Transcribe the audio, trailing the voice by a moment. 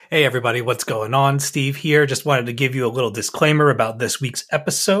Hey everybody, what's going on? Steve here. Just wanted to give you a little disclaimer about this week's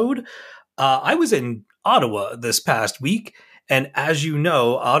episode. I was in Ottawa this past week, and as you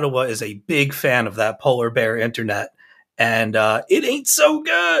know, Ottawa is a big fan of that polar bear internet, and it ain't so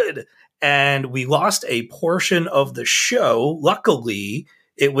good. And we lost a portion of the show. Luckily,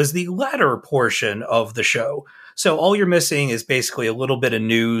 it was the latter portion of the show. So all you're missing is basically a little bit of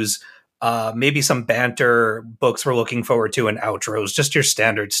news, maybe some banter, books we're looking forward to, and outros, just your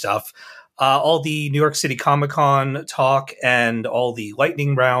standard stuff. All the New York City Comic Con talk and all the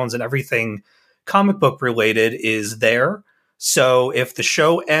lightning rounds and everything comic book related is there. So if the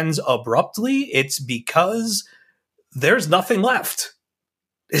show ends abruptly, it's because there's nothing left.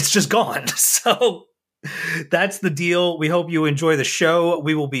 It's just gone. So that's the deal. We hope you enjoy the show.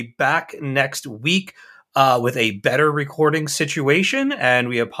 We will be back next week with a better recording situation, and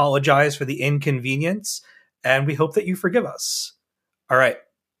we apologize for the inconvenience, and we hope that you forgive us. All right,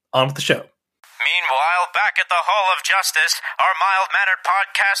 on with the show. Meanwhile, back at the Hall of Justice, our mild-mannered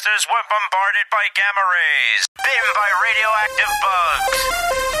podcasters were bombarded by gamma rays, bitten by radioactive bugs,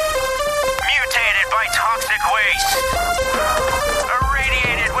 mutated by toxic waste,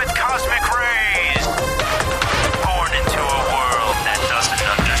 irradiated with cosmic rays, born into a world that doesn't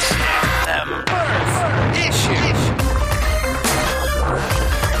understand them.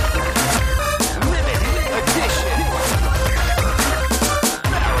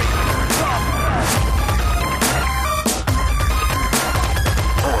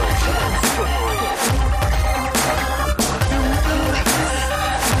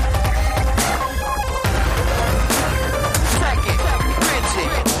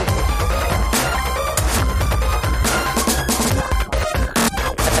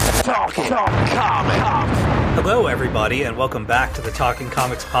 Hello, everybody, and welcome back to the Talking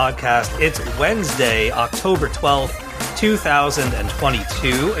Comics podcast. It's Wednesday, October 12th,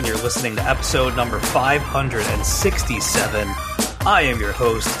 2022, and you're listening to episode number 567. I am your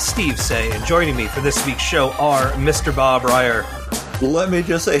host, Steve Say, and joining me for this week's show are Mr. Bob Ryer. Let me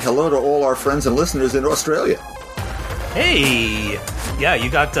just say hello to all our friends and listeners in Australia. Hey! Yeah, you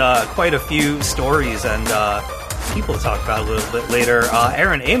got quite a few stories and people to talk about a little bit later.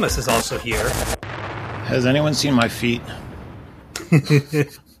 Aaron Amos is also here. Has anyone seen my feet? You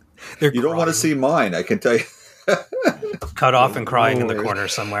don't want to see mine, I can tell you. Cut off and crying in the corner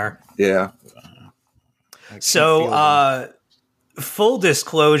somewhere. Yeah. So, full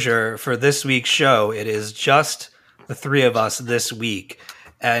disclosure for this week's show, it is just the three of us this week.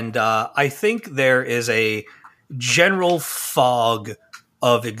 And I think there is a general fog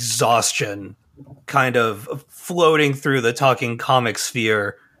of exhaustion kind of floating through the Talking Comics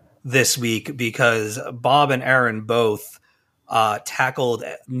sphere this week because Bob and Aaron both tackled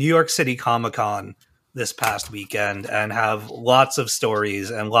New York City Comic Con this past weekend and have lots of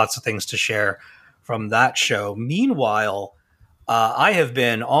stories and lots of things to share from that show. Meanwhile, I have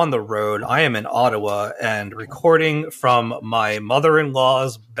been on the road. I am in Ottawa and recording from my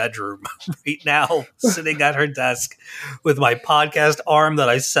mother-in-law's bedroom right now, sitting at her desk with my podcast arm that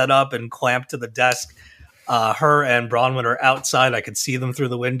I set up and clamped to the desk. Her and Bronwyn are outside. I can see them through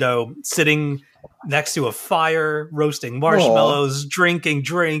the window, sitting next to a fire, roasting marshmallows, drinking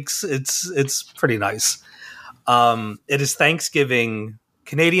drinks. It's pretty nice. It is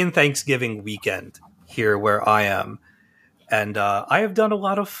Canadian Thanksgiving weekend here where I am. And I have done a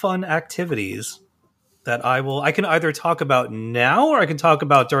lot of fun activities that I can either talk about now or I can talk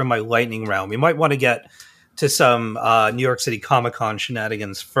about during my lightning round. We might want to get to some New York City Comic Con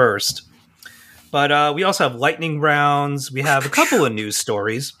shenanigans first. But we also have lightning rounds. We have a couple of news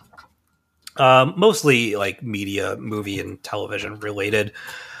stories, mostly like media, movie, and television related.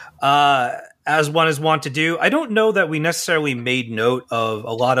 As one is wont to do, I don't know that we necessarily made note of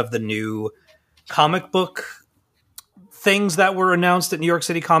a lot of the new comic book things that were announced at New York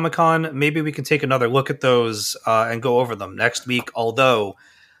City Comic Con. Maybe we can take another look at those and go over them next week. Although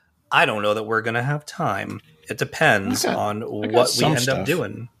I don't know that we're going to have time. It depends on what we end up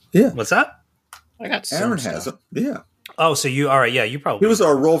doing. Yeah. What's that? I got some Aaron stuff. has it. Yeah. Oh, so you, all right. Yeah, you probably. He was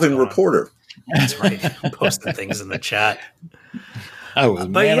our roving reporter. That's right. Posting things in the chat. I was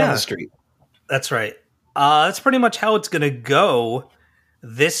man on the street. That's right. That's pretty much how it's going to go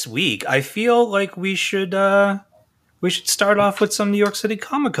this week. I feel like we should start off with some New York City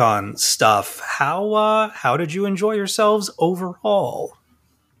Comic Con stuff. How did you enjoy yourselves overall?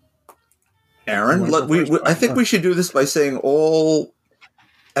 Aaron, I think we should do this by saying all,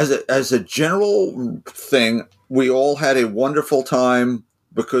 as a general thing, we all had a wonderful time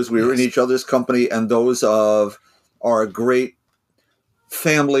because we were in each other's company, and those of our great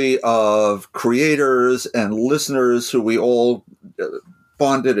family of creators and listeners who we all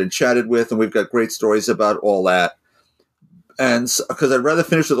corresponded and chatted with, and we've got great stories about all that. And because I'd rather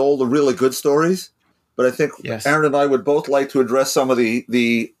finish with all the really good stories, but I think Aaron and I would both like to address some of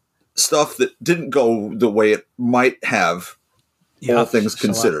the stuff that didn't go the way it might have, all things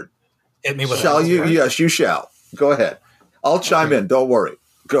considered. Hit me with shall you? Yes, you shall. Go ahead. I'll chime in. Don't worry.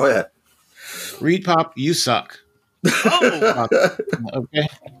 Go ahead. Reed Pop, you suck. Oh. Okay.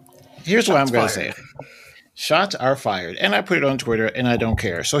 Here's what I'm going to say. Shots are fired. And I put it on Twitter, and I don't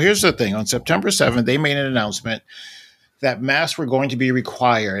care. So here's the thing. On September 7th, they made an announcement that masks were going to be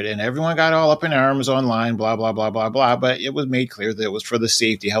required, and everyone got all up in arms online, blah, blah, blah, blah, blah. But it was made clear that it was for the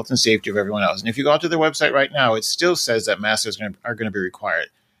safety, health and safety of everyone else. And if you go out to their website right now, it still says that masks are going to be required.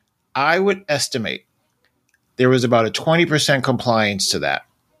 I would estimate there was about a 20% compliance to that,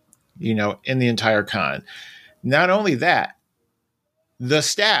 in the entire con. Not only that, the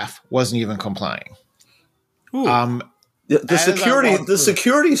staff wasn't even complying. The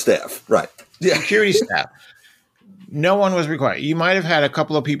security staff, right? Yeah. Security staff. No one was required. You might have had a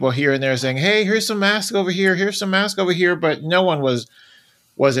couple of people here and there saying, "Hey, here's some mask over here. Here's some mask over here," but no one was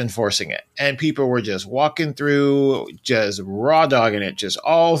enforcing it, and people were just walking through, just raw dogging it, just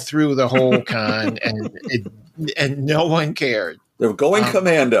all through the whole con, and no one cared. They were going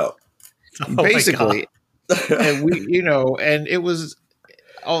commando, basically. And and it was.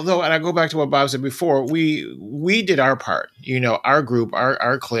 Although, and I go back to what Bob said before, we did our part. Our group,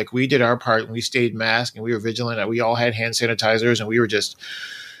 our clique, we did our part, and we stayed masked, and we were vigilant, and we all had hand sanitizers, and we were just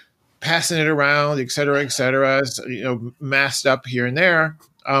passing it around, et cetera, masked up here and there,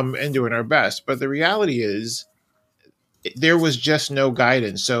 and doing our best. But the reality is, there was just no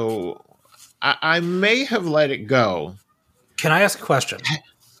guidance. So I may have let it go. Can I ask a question?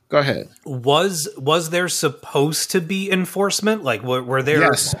 Go ahead. Was there supposed to be enforcement? Like, were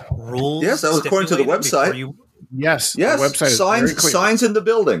there rules? Yes, that was according to the website. Yes. The website signs in the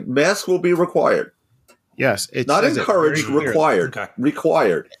building. Masks will be required. Yes. It's not encouraged, required. Okay.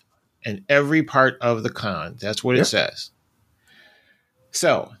 Required. And every part of the con. That's what it says.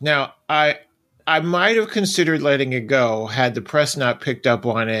 So, now, I might have considered letting it go had the press not picked up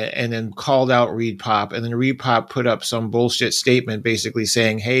on it and then called out Reed Pop, and then Reed Pop put up some bullshit statement basically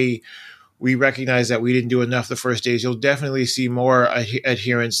saying, "Hey, we recognize that we didn't do enough the first days. You'll definitely see more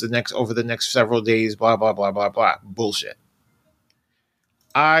adherence over the next several days, blah, blah, blah, blah, blah." Bullshit.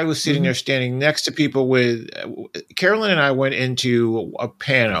 I was sitting there standing next to people with Carolyn, and I went into a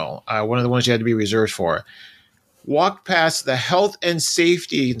panel, one of the ones you had to be reserved for. Walked past the health and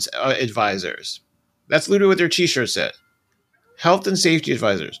safety advisors. That's literally what their t-shirt said. Health and safety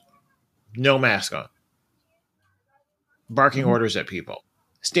advisors. No mask on. Barking orders at people.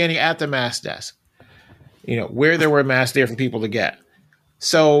 Standing at the mask desk. Where there were masks there for people to get.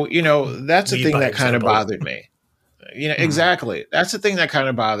 So, that's the thing that kind of bothered me. Exactly. That's the thing that kind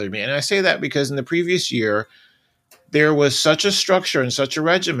of bothered me. And I say that because in the previous year, there was such a structure and such a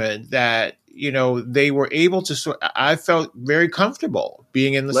regiment that they were able to. I felt very comfortable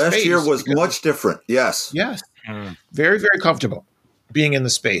being in the space. Last year was much different. Yes. Very, very comfortable being in the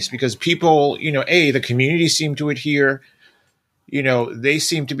space because people, the community seemed to adhere. They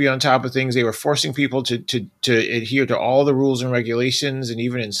seemed to be on top of things. They were forcing people to adhere to all the rules and regulations, and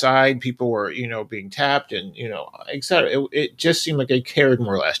even inside, people were being tapped and et cetera. It just seemed like they cared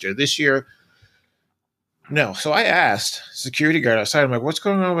more last year. This year. No. So I asked security guard outside, I'm like, "What's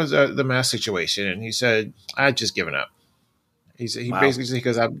going on with the mask situation?" And he said, "I've just given up." He basically said,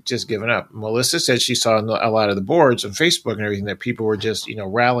 "Because I've just given up." Melissa said she saw a lot of the boards on Facebook and everything that people were just,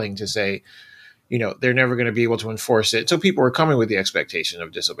 rallying to say, they're never going to be able to enforce it. So people were coming with the expectation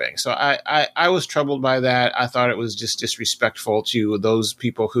of disobeying. So I was troubled by that. I thought it was just disrespectful to those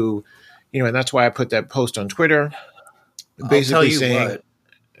people who, and that's why I put that post on Twitter, basically saying,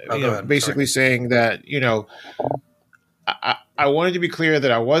 saying that, I wanted to be clear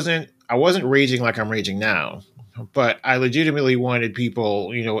that I wasn't raging like I'm raging now, but I legitimately wanted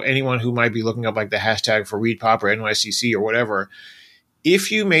people, anyone who might be looking up like the hashtag for Reed Pop or NYCC or whatever,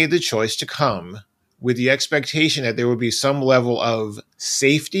 if you made the choice to come with the expectation that there would be some level of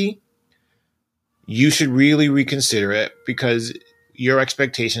safety, you should really reconsider it because your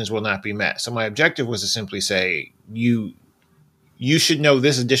expectations will not be met. So my objective was to simply say, you should know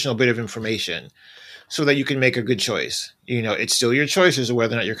this additional bit of information so that you can make a good choice. It's still your choice as to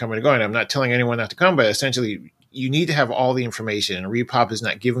whether or not you're coming or going. I'm not telling anyone not to come, but essentially you need to have all the information, and Reed Pop is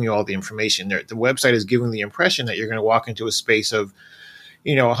not giving you all the information. The website is giving the impression that you're going to walk into a space of,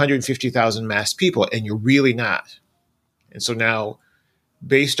 150,000 masked people, and you're really not. And so now,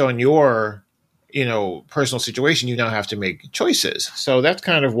 based on your, personal situation, you now have to make choices. So that's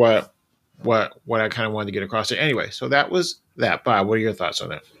kind of what what I kind of wanted to get across there. Anyway, so that was that. Bob, what are your thoughts on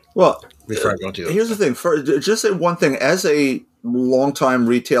that? Well, Before I go to here's the thing. Just say one thing. As a longtime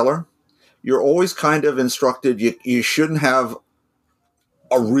retailer, you're always kind of instructed you shouldn't have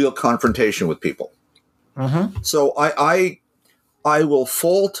a real confrontation with people. So I will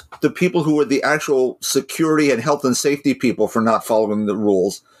fault the people who are the actual security and health and safety people for not following the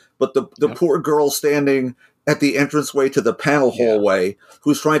rules. But the poor girl standing at the entranceway to the panel hallway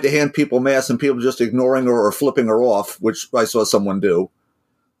who's trying to hand people masks and people just ignoring her or flipping her off, which I saw someone do.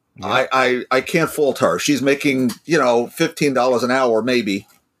 I can't fault her. She's making, $15 an hour maybe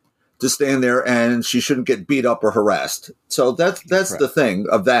to stand there, and she shouldn't get beat up or harassed. So that's the thing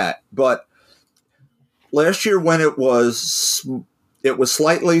of that. But last year when it was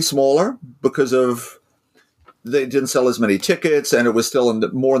slightly smaller because of they didn't sell as many tickets, and it was still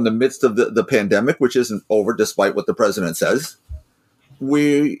more in the midst of the pandemic, which isn't over despite what the president says.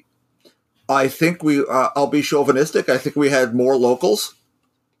 I think I'll be chauvinistic. I think we had more locals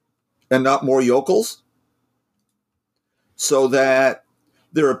and not more yokels, so that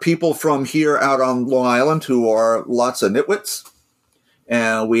there are people from here out on Long Island who are lots of nitwits.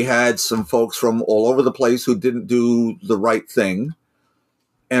 And we had some folks from all over the place who didn't do the right thing.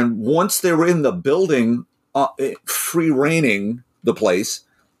 And once they were in the building, free-reigning the place,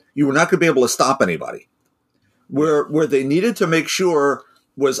 you were not going to be able to stop anybody. Where they needed to make sure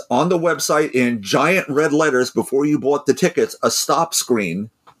was on the website in giant red letters before you bought the tickets, a stop screen.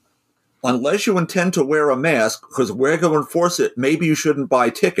 Unless you intend to wear a mask, because we're going to enforce it, maybe you shouldn't buy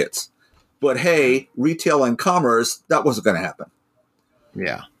tickets. But hey, retail and commerce, that wasn't going to happen.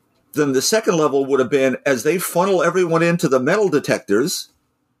 Yeah. Then the second level would have been, as they funnel everyone into the metal detectors,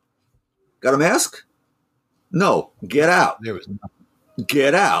 got a mask? No, get out. There was nothing.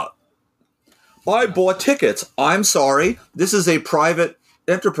 Get out. I bought tickets. I'm sorry. This is a private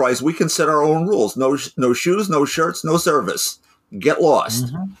enterprise. We can set our own rules. No shoes, no shirts, no service. Get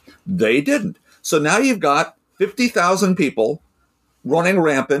lost. They didn't. So now you've got 50,000 people running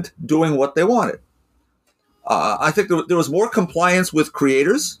rampant, doing what they wanted. I think there was more compliance with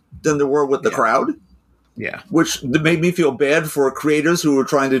creators than there were with the crowd. Yeah. Which made me feel bad for creators who were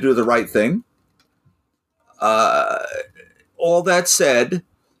trying to do the right thing. All that said,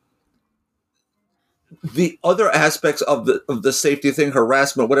 the other aspects of the safety thing,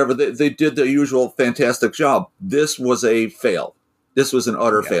 harassment, whatever, they did their usual fantastic job. This was a fail. This was an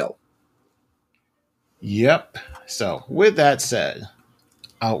utter fail. Yep. So with that said,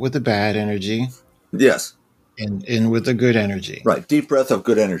 out with the bad energy. Yes. And in with the good energy. Right. Deep breath of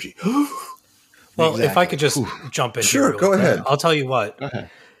good energy. Well, if I could just jump in. Sure, here go ahead. I'll tell you what. Go ahead.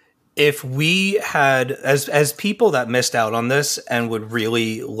 If we had, as people that missed out on this and would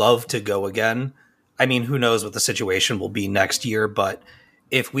really love to go again, I mean, who knows what the situation will be next year, but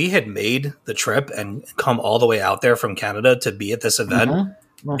if we had made the trip and come all the way out there from Canada to be at this event,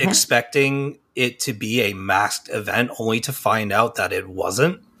 expecting it to be a masked event only to find out that it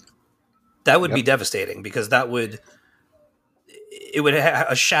wasn't, that would be devastating, because a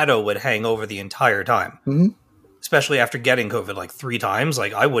shadow would hang over the entire time. Especially after getting COVID like 3 times.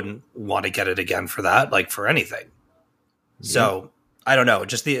 Like, I wouldn't want to get it again for that, like for anything. So I don't know.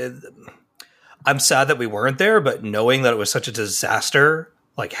 Just I'm sad that we weren't there, but knowing that it was such a disaster,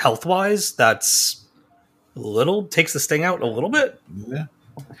 like health wise, that's takes the sting out a little bit.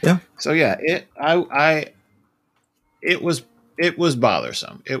 Yeah. So yeah, it was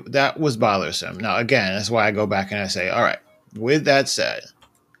bothersome. That was bothersome. Now again, that's why I go back and I say, all right, with that said,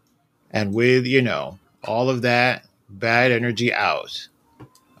 and with, all of that bad energy out,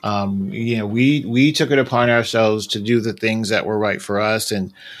 we took it upon ourselves to do the things that were right for us,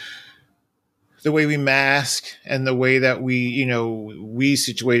 and the way we mask and the way that we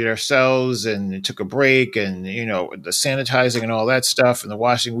situated ourselves and took a break, and the sanitizing and all that stuff and the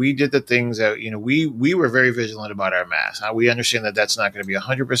washing. We did the things that we were very vigilant about our masks. Now, we understand that that's not going to be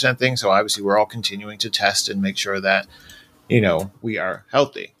 100% thing, so obviously we're all continuing to test and make sure that we are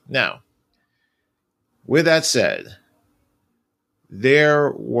healthy. Now, with that said,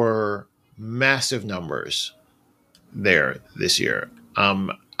 there were massive numbers there this year.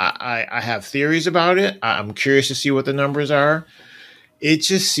 I have theories about it. I'm curious to see what the numbers are. It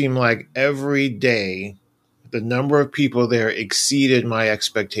just seemed like every day the number of people there exceeded my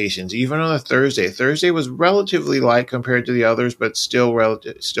expectations. Even on a Thursday. Thursday was relatively light compared to the others, but still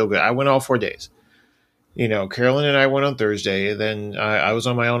good. I went all 4 days. Carolyn and I went on Thursday, and then I was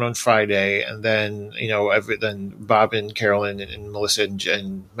on my own on Friday, and then then Bob and Carolyn and Melissa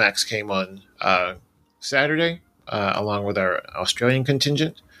and Max came on Saturday, along with our Australian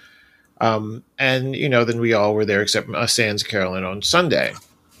contingent, and then we all were there except sans Carolyn on Sunday.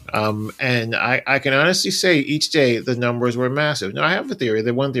 And I can honestly say each day the numbers were massive. Now, I have a theory.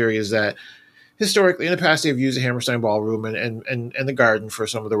 The one theory is that historically, in the past, they've used the Hammerstein Ballroom and the Garden for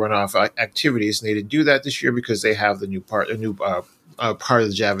some of the runoff activities, and they didn't do that this year because they have the new part of the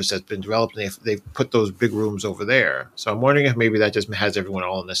Javits that's been developed, and they've put those big rooms over there. So I'm wondering if maybe that just has everyone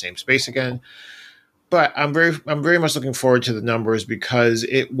all in the same space again. But I'm very much looking forward to the numbers because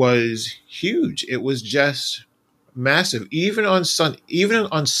it was huge. It was just massive. Even on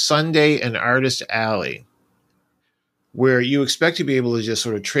Sunday and Artist Alley, where you expect to be able to just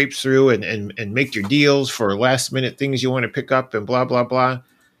sort of traipse through and make your deals for last minute things you want to pick up and blah, blah, blah.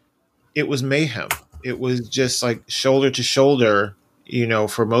 It was mayhem. It was just like shoulder to shoulder,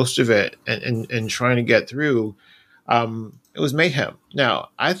 for most of it and trying to get through. It was mayhem. Now,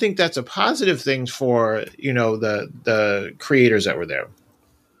 I think that's a positive thing for, the creators that were there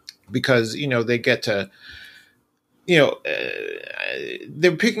because, they get to,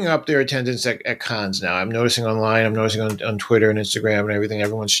 they're picking up their attendance at cons now. I'm noticing online, I'm noticing on Twitter and Instagram and everything,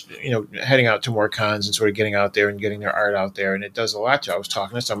 everyone's, heading out to more cons and sort of getting out there and getting their art out there. And it does a lot. I was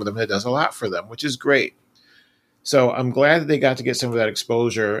talking to some of them, and it does a lot for them, which is great. So I'm glad that they got to get some of that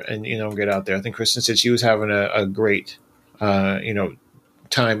exposure and, get out there. I think Kristen said she was having a great,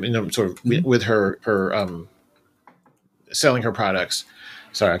 time, sort of with her selling her products.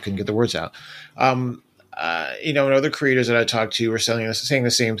 Sorry, I couldn't get the words out. And other creators that I talked to were saying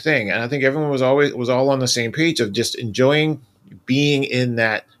the same thing. And I think everyone was all on the same page of just enjoying being in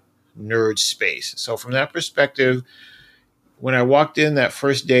that nerd space. So from that perspective, when I walked in that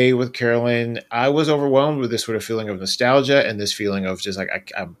first day with Carolyn, I was overwhelmed with this sort of feeling of nostalgia and this feeling of just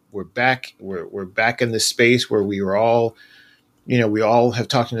like, we're back in this space where we were all, we all have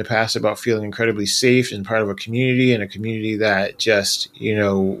talked in the past about feeling incredibly safe and part of a community that just,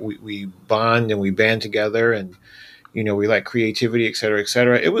 we bond and we band together and, we like creativity, et cetera, et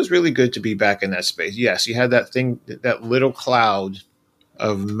cetera. It was really good to be back in that space. Yes, you had that little cloud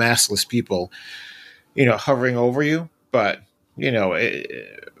of maskless people, hovering over you, but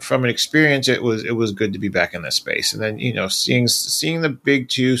from an experience, it was good to be back in that space. And then, seeing the big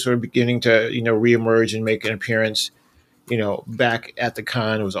two sort of beginning to, reemerge and make an appearance, back at the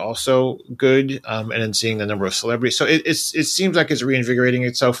con was also good. And then seeing the number of celebrities. So it seems like it's reinvigorating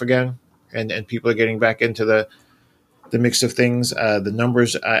itself again and people are getting back into the mix of things. The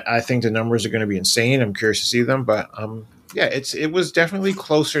numbers, I think the numbers are going to be insane. I'm curious to see them, but, yeah, it was definitely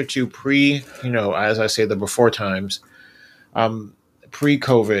closer to as I say, the before times,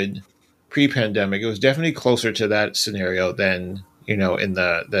 pre-COVID, pre-pandemic. It was definitely closer to that scenario than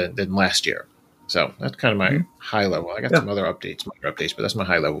than last year. So that's kind of my high level. I got some other updates, but that's my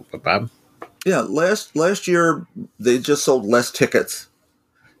high level. But Bob, yeah, last year they just sold less tickets,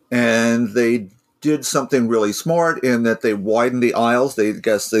 and they did something really smart in that they widened the aisles. They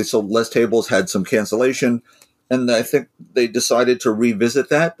sold less tables, had some cancellation, and I think they decided to revisit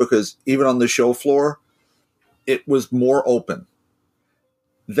that because even on the show floor, it was more open.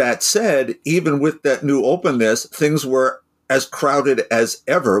 That said, even with that new openness, things were as crowded as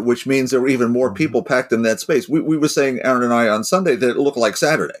ever, which means there were even more people packed in that space. We were saying, Aaron and I, on Sunday that it looked like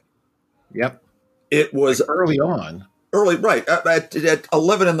Saturday. Yep. It was like early on. Early, right. At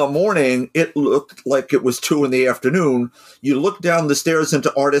 11 in the morning, it looked like it was 2 in the afternoon. You looked down the stairs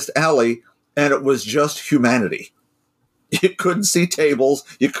into Artist Alley, and it was just humanity. You couldn't see tables.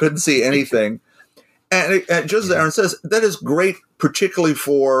 You couldn't see anything. And just as Aaron says, that is great, particularly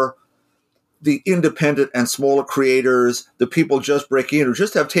for the independent and smaller creators, the people just breaking in, who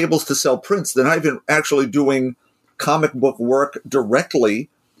just have tables to sell prints. They're not even actually doing comic book work directly,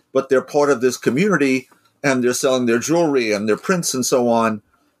 but they're part of this community, and they're selling their jewelry and their prints and so on.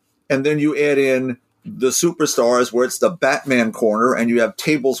 And then you add in the superstars, where it's the Batman corner, and you have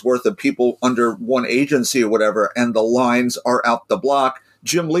tables worth of people under one agency or whatever, and the lines are out the block.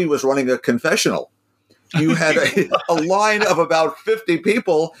 Jim Lee was running a confessional. You had a line of about 50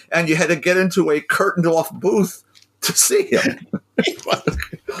 people, and you had to get into a curtained-off booth to see him.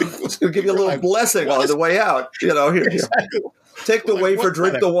 It's going to give you a little blessing on the way out. Here. Take the wafer,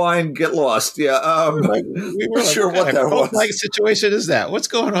 drink the wine, get lost. Yeah, we were sure what that was. What like situation is that? What's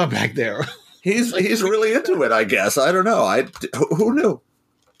going on back there? He's really into it, I guess. I don't know. Who knew?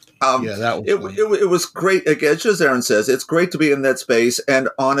 That was it was great. Again, just as Aaron says, it's great to be in that space, and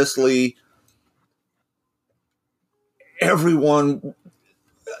honestly, everyone,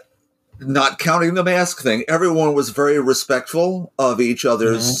 not counting the mask thing, everyone was very respectful of each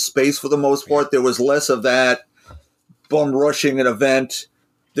other's space for the most part. There was less of that bum rushing an event.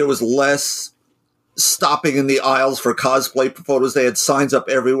 There was less stopping in the aisles for cosplay photos. They had signs up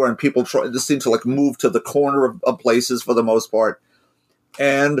everywhere, and people just seemed to move to the corner of places for the most part.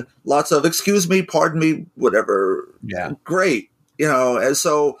 and lots of excuse me, pardon me, whatever. Yeah. Great. And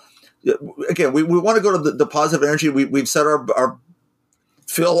so again, we want to go to the positive energy. We've set our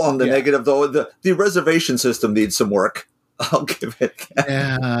fill on the negative, though. The reservation system needs some work. I'll give it that.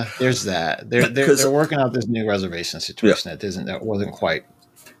 Yeah, there's that. They're working out this new reservation situation that wasn't quite.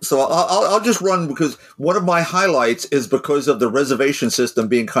 So I'll just run, because one of my highlights is because of the reservation system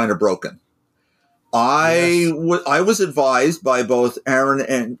being kind of broken. I was advised by both Aaron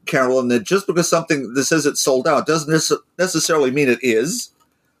and Carolyn that just because something that says it's sold out doesn't necessarily mean it is.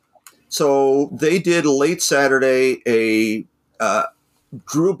 So they did late Saturday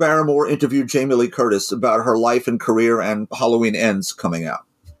Drew Barrymore interviewed Jamie Lee Curtis about her life and career and Halloween Ends coming out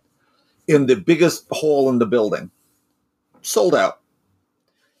in the biggest hall in the building. Sold out.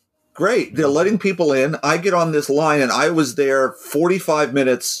 Great. They're letting people in. I get on this line, and I was there 45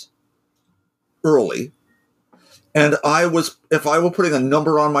 minutes early. And if I were putting a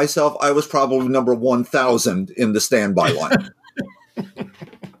number on myself, I was probably number 1,000 in the standby line.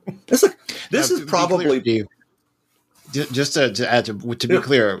 It's like, this is probably... Just to add to be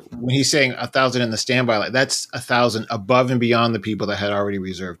clear, when he's saying 1,000 in the standby line, that's 1,000 above and beyond the people that had already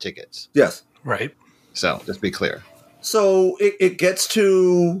reserved tickets. Yes. Right. So just be clear. So it gets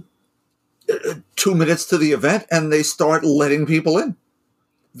to 2 minutes to the event, and they start letting people in.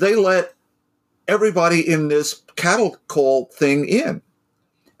 They let everybody in this cattle call thing in.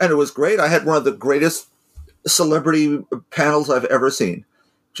 And it was great. I had one of the greatest celebrity panels I've ever seen.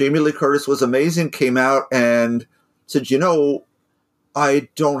 Jamie Lee Curtis was amazing, came out and said, I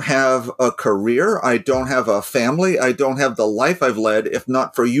don't have a career. I don't have a family. I don't have the life I've led if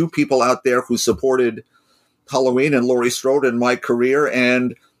not for you people out there who supported Halloween and Laurie Strode in my career.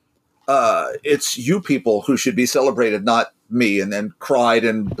 And it's you people who should be celebrated, not me. And then cried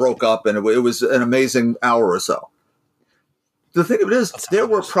and broke up. And it was an amazing hour or so. The thing of it is, there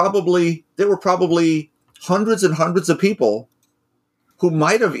were probably hundreds and hundreds of people who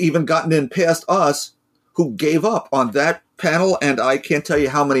might have even gotten in past us who gave up on that panel, and I can't tell you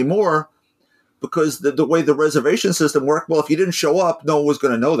how many more, because the way the reservation system worked, well, if you didn't show up, no one was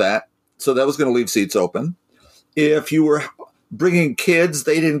going to know that, so that was going to leave seats open. If you were bringing kids,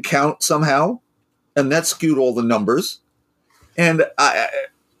 they didn't count somehow, and that skewed all the numbers. And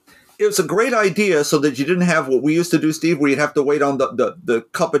it was a great idea so that you didn't have what we used to do, Steve, where you'd have to wait on the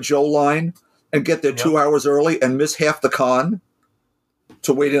Cup of Joe line and get there 2 hours early and miss half the con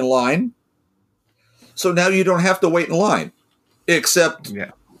to wait in line. So now you don't have to wait in line, except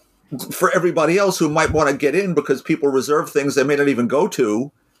for everybody else who might want to get in because people reserve things they may not even go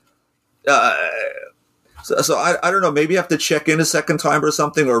to. So I don't know. Maybe you have to check in a second time or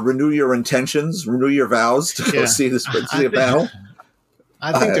something, or renew your intentions, renew your vows to go see a panel.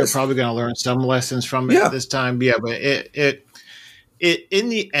 I think they're probably going to learn some lessons from it this time. Yeah, but it in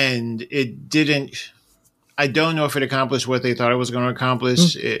the end, it didn't. I don't know if it accomplished what they thought it was going to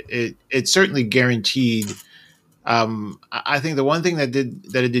accomplish. It certainly guaranteed. I think the one thing that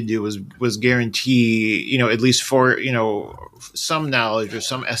it did do was guarantee, at least for, some knowledge or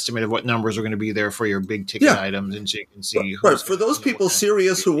some estimate of what numbers are going to be there for your big ticket items, and so you can see. Right. For those people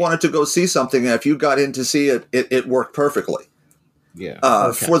serious who wanted to go see something, and if you got in to see it, it worked perfectly.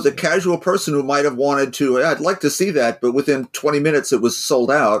 Yeah. For the casual person who might have wanted to, I'd like to see that, but within 20 minutes it was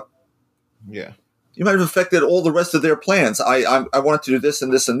sold out. Yeah. You might have affected all the rest of their plans. I wanted to do this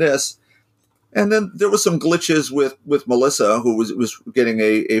and this and this. And then there were some glitches with Melissa, who was getting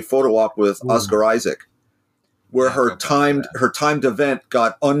a photo op with Oscar Isaac, where her timed event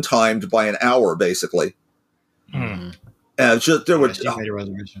got untimed by an hour, basically. And she made a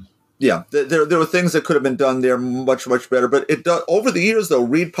reservation. Yeah, there were things that could have been done there much, much better. But over the years, though,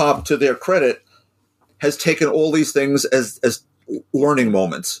 ReedPop, to their credit, has taken all these things as learning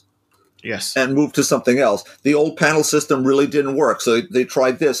moments. Yes. And moved to something else. The old panel system really didn't work, so they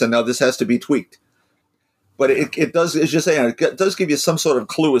tried this, and now this has to be tweaked. But it does, as you're saying, it does give you some sort of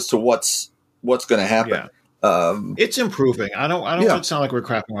clue as to what's going to happen. Yeah. It's improving. I don't want to sound like we're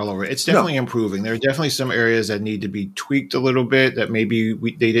crapping all over it. It's definitely improving. There are definitely some areas that need to be tweaked a little bit that maybe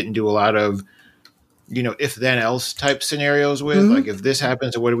they didn't do a lot of, if then else type scenarios with. Like, if this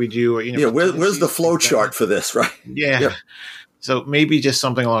happens, what do we do? Or, where's the flow chart for this, right? Yeah. So maybe just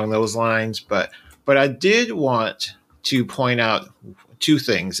something along those lines. But I did want to point out two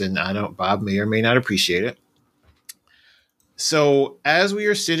things, and Bob may or may not appreciate it. So as we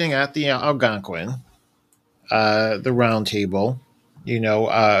are sitting at the Algonquin, the round table,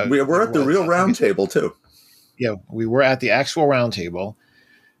 we're at the real round table too. Yeah, we were at the actual round table.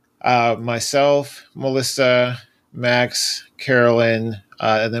 Myself, Melissa, Max, Carolyn,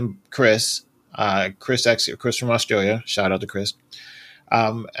 and then Chris. Chris from Australia. Shout out to Chris.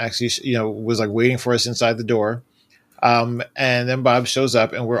 actually, was like waiting for us inside the door. And then Bob shows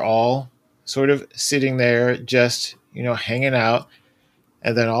up, and we're all sort of sitting there, just hanging out.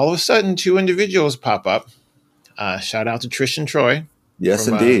 And then all of a sudden, two individuals pop up. Shout out to Trish and Troy. Yes,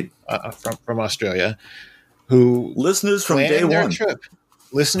 indeed. From Australia, who listeners from day one. Trip.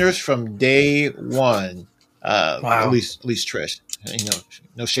 Listeners from day one. Wow. At least Trish.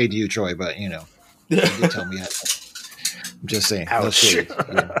 No shade to you, Troy, but you did tell me. I'm just saying. Ouch. No shade.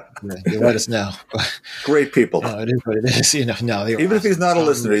 You let us know. Great people. It is what it is. No, even if he's not a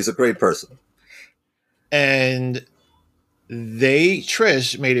listener, he's a great person. And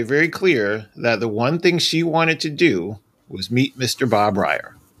Trish made it very clear that the one thing she wanted to do was meet Mr. Bob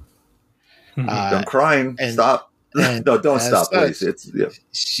Ryer. I'm crying. Stop. And no, don't stop, such, please.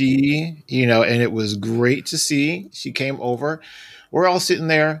 She, and it was great to see. She came over. We're all sitting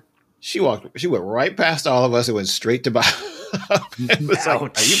there. She went right past all of us. It went straight to Bob. It was like,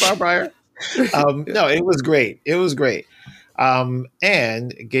 are you Bob Ryer? No, it was great. It was great.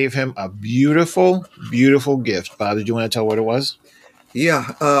 And gave him a beautiful, beautiful gift. Bob, did you want to tell what it was?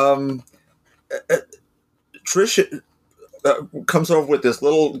 Yeah. Trish comes over with this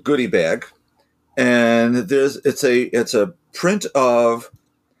little goodie bag, and it's a print of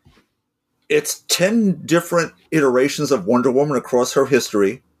 10 different iterations of Wonder Woman across her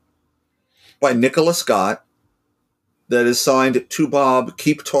history by Nicola Scott, that is signed To Bob,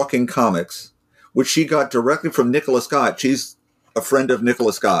 Keep Talking Comics, which she got directly from Nicola Scott. She's a friend of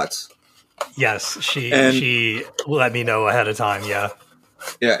Nicola Scott's. Yes, she let me know ahead of time. Yeah,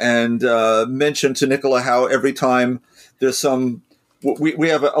 and mentioned to Nicola how every time there's we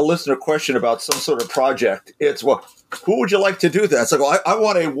have a listener question about some sort of project. It's, well, who would you like to do that? It's like, well, I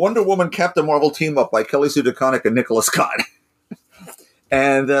want a Wonder Woman Captain Marvel team up by Kelly Sue DeConnick and Nicola Scott.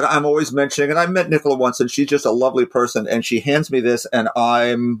 And that I'm always mentioning, and I met Nicola once, and she's just a lovely person, and she hands me this, and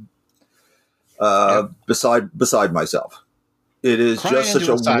I'm beside myself. It is Crying just such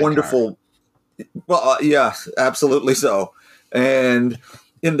a wonderful. Well, yeah, absolutely so. And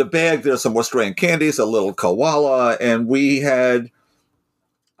in the bag, there's some Australian candies, a little koala, and we had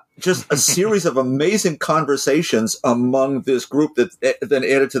just a series of amazing conversations among this group. That then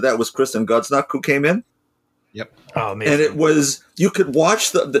added to that was Kristen Gudsnuck, who came in. Yep. Oh, amazing. And it was, you could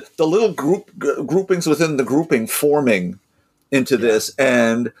watch the little groupings within the grouping forming into this,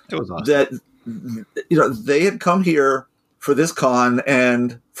 and it was awesome. That they had come here for this con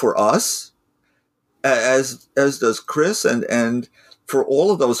and for us, as does Chris, and for all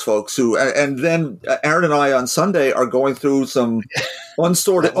of those folks who, and then Aaron and I on Sunday are going through some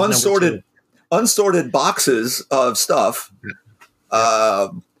unsorted boxes of stuff.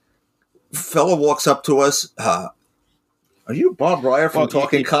 Fellow walks up to us. Are you Bob Ryer from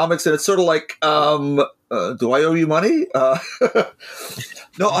Talking Comics? And it's sort of like, do I owe you money?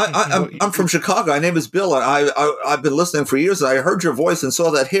 No, I'm from Chicago. My name is Bill, and I've been listening for years. And I heard your voice and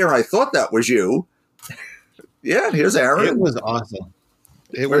saw that hair. And I thought that was you. Yeah, and here's Aaron. It was awesome.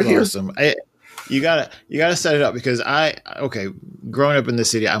 It was awesome. You gotta set it up, because growing up in the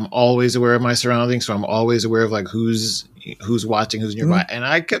city, I'm always aware of my surroundings, so I'm always aware of like who's watching, who's nearby. And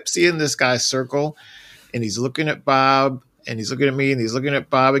I kept seeing this guy circle, and he's looking at Bob, and he's looking at me, and he's looking at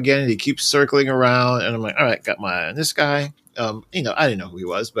Bob again, and he keeps circling around, and I'm like, all right, got my eye on this guy. I didn't know who he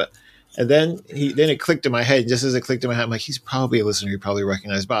was, and then it clicked in my head. Just as it clicked in my head, I'm like, he's probably a listener. He probably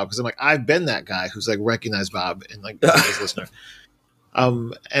recognized Bob, because I'm like, I've been that guy who's like recognized Bob and like his listener.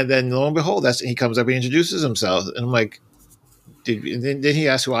 And then lo and behold, he comes up and introduces himself, and I'm like, then he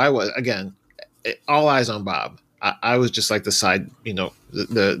asked who I was. Again, all eyes on Bob. I was just like the side,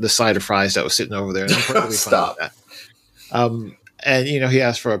 the side of fries that was sitting over there. And I'm perfectly fine with that. And he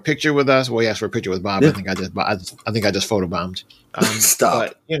asked for a picture with us. Well, he asked for a picture with Bob. Yeah. I think I just photobombed.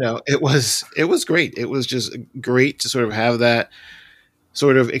 Stop. But it was great. It was just great to sort of have that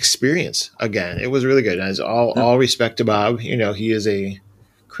sort of experience again. It was really good. And all respect to Bob. He is a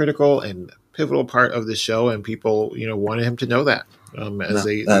critical and pivotal part of the show, and people wanted him to know that. That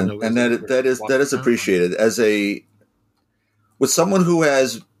is appreciated with someone who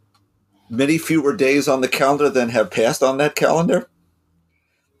has many fewer days on the calendar than have passed on that calendar.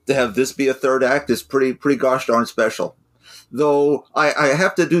 To have this be a third act is pretty gosh darn special. Though I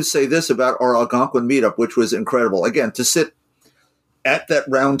have to say this about our Algonquin meetup, which was incredible. Again, to sit at that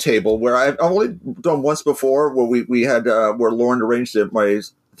round table where I've only done once before, where we had where Lauren arranged it. I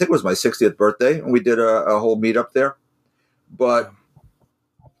think it was my 60th birthday, and we did a whole meetup there. But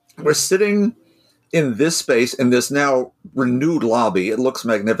we're sitting in this space, in this now renewed lobby. It looks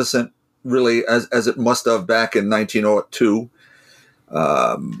magnificent, really, as it must have back in 1902.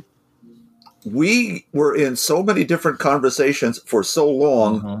 we were in so many different conversations for so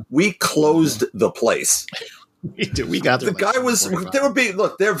long, we closed the place. We got there The guy like was, 45. they were being,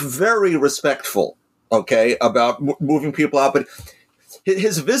 look, they're very respectful, okay, about moving people out, but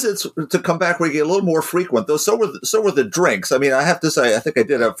his visits to come back were a little more frequent, though so were the drinks. I mean, I have to say, I think I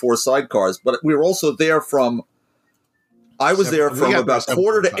did have 4 sidecars, but we were also there I was there from about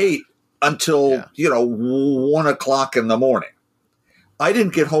 7:45 until, 1 o'clock in the morning. I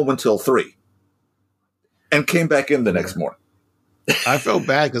didn't get home until 3 and came back in the next morning. I felt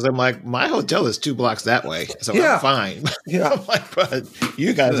bad because I'm like, my hotel is 2 blocks that way, so I'm fine. Yeah. I'm like, but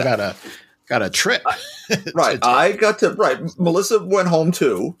you guys got a trip. Right. Melissa went home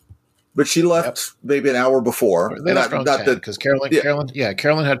too, but she left maybe an hour before. They left around 10 because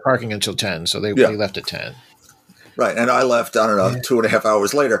Carolyn had parking until 10, so they left at 10. Right, and I left, 2.5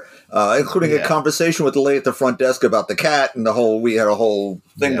 hours later, including a conversation with the lady at the front desk about the cat and we had a whole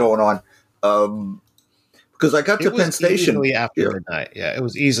thing going on. Because I got to Penn Station after midnight. Yeah, it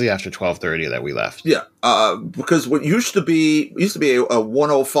was easily after 12:30 that we left. Yeah, because what used to be a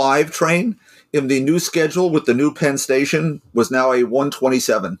 105 train in the new schedule with the new Penn Station was now a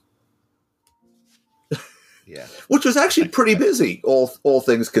 127. Yeah, which was actually pretty busy, all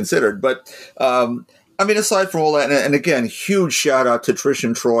things considered. But I mean, aside from all that, and again, huge shout out to Trish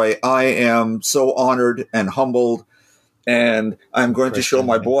and Troy. I am so honored and humbled. And I'm going to show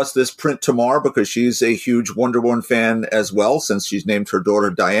my boss this print tomorrow because she's a huge Wonder Woman fan as well, since she's named her daughter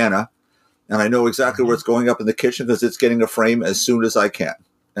Diana. And I know exactly where it's going up in the kitchen because it's getting a frame as soon as I can.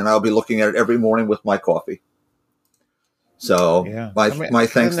 And I'll be looking at it every morning with my coffee. So my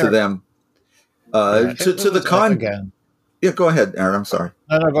thanks to them. To the con. Again. Yeah, go ahead, Aaron. I'm sorry.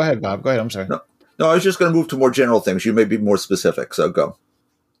 No, go ahead, Bob. Go ahead. I'm sorry. No, I was just going to move to more general things. You may be more specific, so go.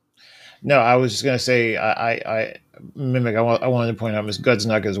 No, I was just going to say, I wanted to point out Ms.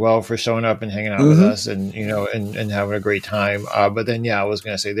 Gudsnuck as well for showing up and hanging out with us and, and having a great time. But then, I was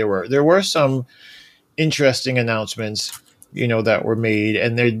going to say there were some interesting announcements, that were made.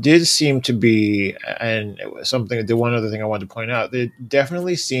 And there did seem to be, and the one other thing I wanted to point out, there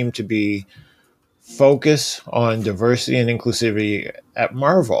definitely seemed to be focus on diversity and inclusivity at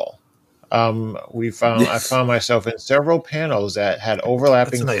Marvel. I found myself in several panels that had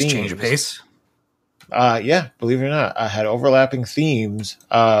overlapping That's a nice themes. Change of pace. Believe it or not, I had overlapping themes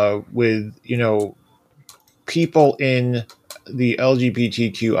with, people in the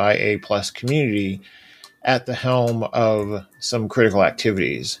LGBTQIA plus community at the helm of some critical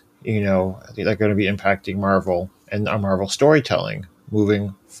activities, that are going to be impacting Marvel and our Marvel storytelling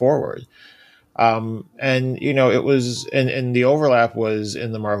moving forward. It was, and the overlap was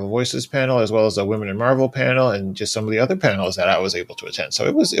in the Marvel Voices panel, as well as the Women in Marvel panel, and just some of the other panels that I was able to attend. So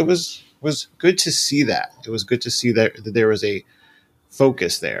it was good to see that. It was good to see that there was a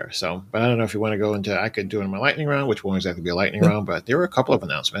focus there. So, but I don't know if you want to go into, I could do it in my lightning round, which won't exactly be a lightning round, but there were a couple of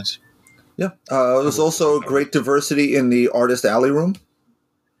announcements. Yeah. There was also great diversity in the Artist Alley room.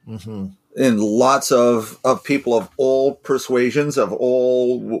 Mm-hmm. And lots of people of all persuasions, of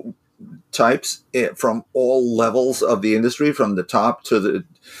all types, from all levels of the industry, from the top to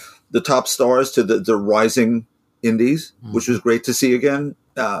the top stars to the rising indies, which was great to see again.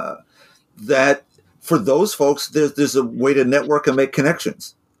 That for those folks, there's a way to network and make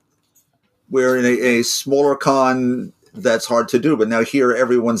connections. Where in a smaller con, that's hard to do, but now here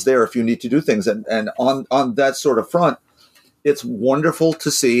everyone's there if you need to do things, and on that sort of front, it's wonderful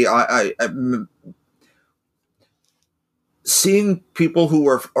to see. I'm seeing people who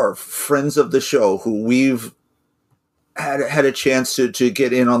are friends of the show, who we've had a chance to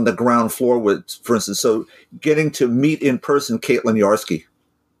get in on the ground floor with, for instance. So getting to meet in person Caitlin Yarsky.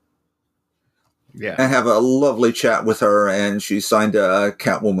 Yeah. And have a lovely chat with her, and she signed a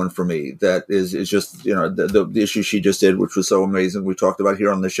Catwoman for me. That is just, the issue she just did, which was so amazing. We talked about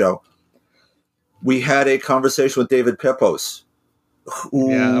here on the show. We had a conversation with David Pepos.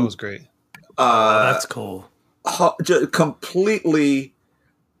 Yeah, that was great. That's cool. Completely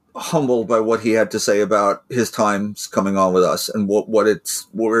humbled by what he had to say about his times coming on with us and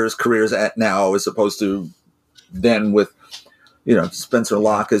where his career's at now, as opposed to then with, Spencer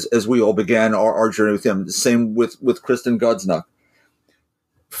Locke, as we all began our journey with him. Same with Kristen Gudsnuck.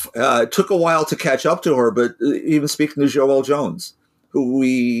 It took a while to catch up to her, but even speaking to Joelle Jones, who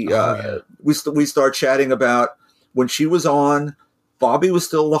we start chatting about when she was on, Bobby was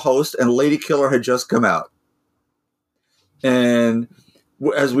still the host and Lady Killer had just come out. And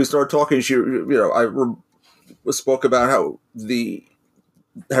as we started talking, she, spoke about how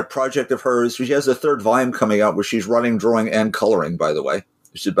that project of hers, she has a 3rd volume coming out where she's writing, drawing, and coloring, by the way,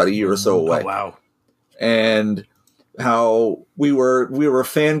 which is about a year or so away. Oh, wow. And how we were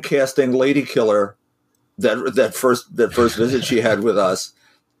fan casting Lady Killer that first visit she had with us,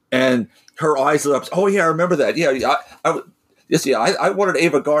 and her eyes lit up. Oh yeah, I remember that. Yeah, I wanted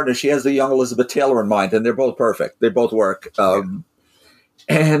Ava Gardner. She has the young Elizabeth Taylor in mind, and they're both perfect. They both work.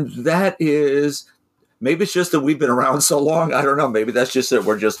 And that is, maybe it's just that we've been around so long. I don't know. Maybe that's just that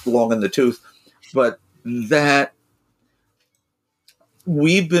we're just long in the tooth. But that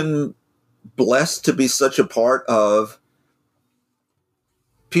we've been blessed to be such a part of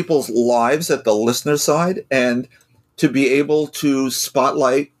people's lives at the listener side, and to be able to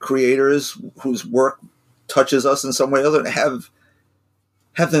spotlight creators whose work touches us in some way or other, and have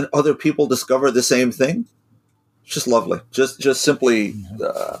then other people discover the same thing. It's just lovely. Just simply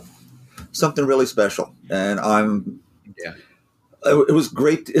something really special. And it was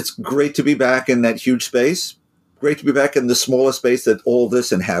great. It's great to be back in that huge space. Great to be back in the smaller space that all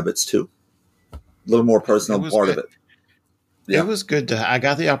this inhabits too. A little more personal part of it. Yeah. It was good. I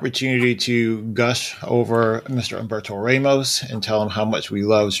got the opportunity to gush over Mr. Umberto Ramos and tell him how much we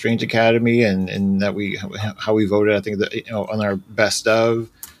love Strange Academy and that how we voted. I think that on our best of.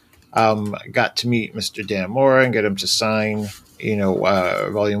 Got to meet Mr. Dan Mora and get him to sign,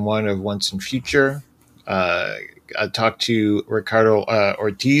 Volume 1 of Once and Future. I talked to Ricardo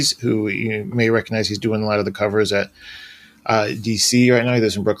Ortiz, who you may recognize. He's doing a lot of the covers at DC right now. He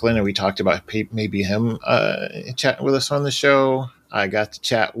lives in Brooklyn, and we talked about maybe him chatting with us on the show. I got to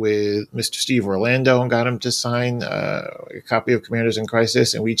chat with Mr. Steve Orlando and got him to sign a copy of Commanders in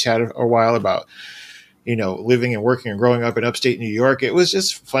Crisis, and we chatted a while about living and working and growing up in upstate New York. It was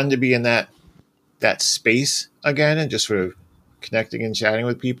just fun to be in that space again and just sort of connecting and chatting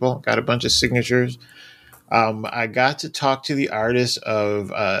with people. Got a bunch of signatures. I got to talk to the artist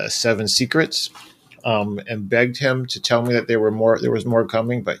of Seven Secrets and begged him to tell me that there was more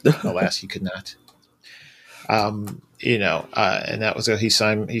coming, but alas, he could not. And that was he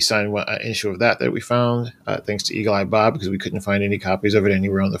signed one issue of that we found, thanks to Eagle Eye Bob, because we couldn't find any copies of it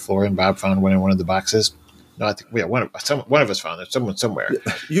anywhere on the floor, and Bob found one in one of the boxes. No, I think one of us found it. Someone somewhere.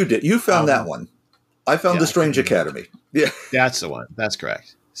 You did. You found that one. I found the Strange Academy. Yeah, that's the one. That's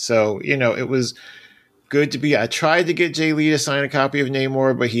correct. So it was good to be. I tried to get Jay Lee to sign a copy of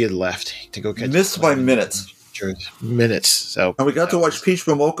Namor, but he had left to go catch. Missed by minutes. Minutes. So, and we got to watch Peach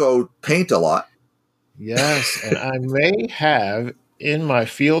Momoko paint a lot. Yes, and I may have in my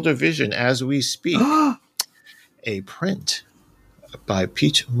field of vision as we speak a print by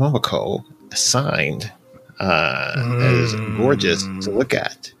Peach Momoko signed. That is gorgeous to look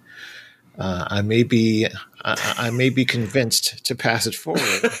at. I may be convinced to pass it forward.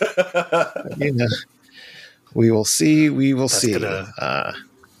 We will see. We will see.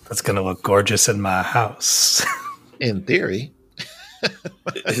 That's gonna look gorgeous in my house. In theory.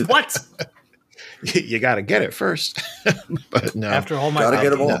 What? You got to get it first, but no. After all my, got to get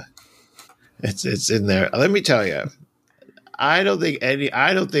them all. No. It's in there. Let me tell you, I don't think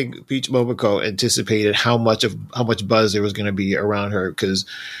Peach Momoko anticipated how much buzz there was going to be around her. Because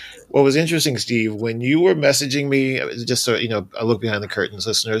what was interesting, Steve, when you were messaging me, just so I look behind the curtains,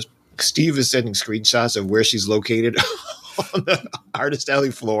 listeners. Steve is sending screenshots of where she's located on the Artist Alley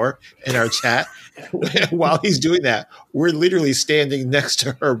floor in our chat. While he's doing that, we're literally standing next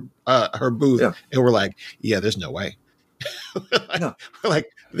to her booth, and we're like, "Yeah, there's no way." We're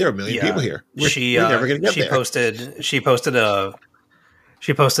like, there are a million people here. We're never going to get there. She posted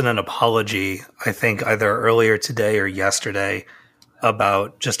an apology, I think, either earlier today or yesterday,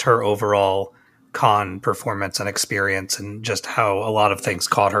 about just her overall con performance and experience, and just how a lot of things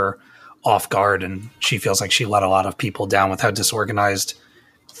caught her off guard, and she feels like she let a lot of people down with how disorganized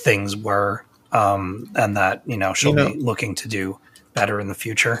things were. And that, she'll be looking to do better in the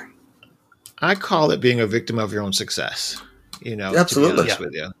future. I call it being a victim of your own success, Absolutely. To be honest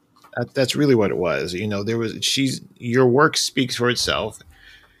with you. That's really what it was. Your work speaks for itself,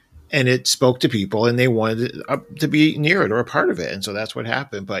 and it spoke to people, and they wanted to be near it or a part of it. And so that's what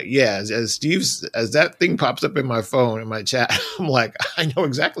happened. But yeah, as that thing pops up in my phone, in my chat, I'm like, I know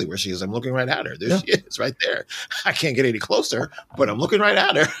exactly where she is. I'm looking right at her. There she is right there. I can't get any closer, but I'm looking right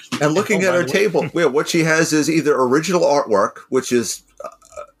at her. And looking at her table, what she has is either original artwork, which is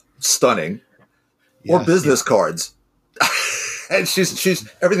stunning, or business cards. And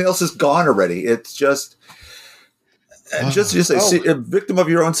she's everything else is gone already. It's just... And just a victim of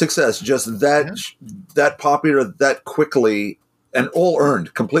your own success, just that popular, that quickly, and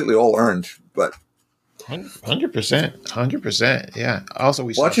completely all earned. But 100%, yeah.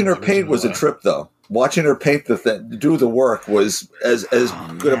 Also, watching her paint was a trip, though. Watching her paint do the work was as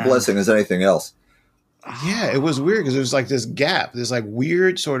good a blessing as anything else. Yeah, it was weird because there was like this gap, this like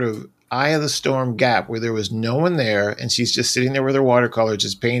weird sort of eye of the storm gap where there was no one there, and she's just sitting there with her watercolor,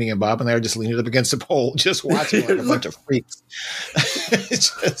 just painting, and Bob and I are just leaning up against the pole, just watching like a bunch of freaks,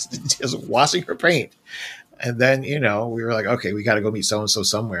 just watching her paint. And then we were like, okay, we got to go meet so and so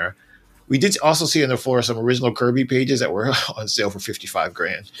somewhere. We did also see on the floor some original Kirby pages that were on sale for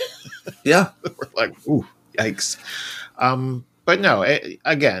 $55,000. Yeah, we're like, ooh, yikes. But no,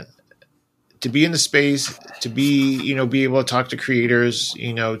 again, to be in the space, to be able to talk to creators,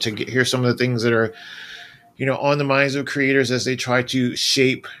 to hear some of the things that are, on the minds of creators as they try to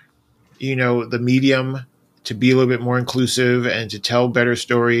shape, the medium to be a little bit more inclusive and to tell better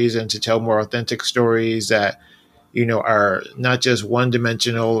stories and to tell more authentic stories that, are not just one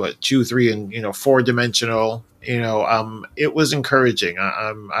dimensional, but 2, 3, and 4 dimensional. It was encouraging.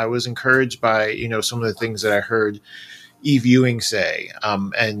 I was encouraged by some of the things that I heard Eve Ewing say,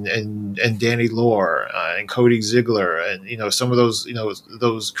 and Danny Lore, and Cody Ziegler, and some of those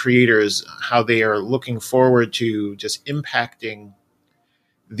those creators, how they are looking forward to just impacting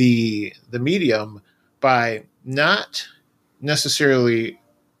the medium by not necessarily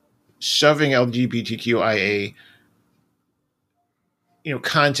shoving LGBTQIA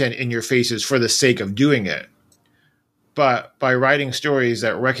content in your faces for the sake of doing it, but by writing stories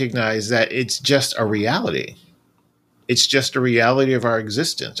that recognize that it's just a reality. It's just a reality of our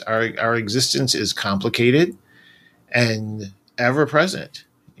existence. Our existence is complicated and ever present.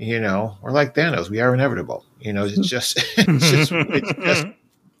 We're like Thanos. We are inevitable. It's just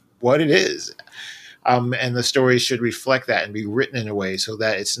what it is. And the story should reflect that and be written in a way so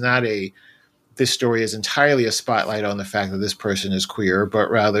that it's not this story is entirely a spotlight on the fact that this person is queer,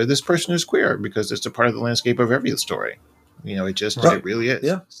 but rather this person is queer because it's a part of the landscape of every story. It really is.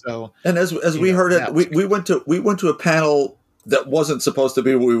 Yeah. So, and as we heard it, we went to a panel that wasn't supposed to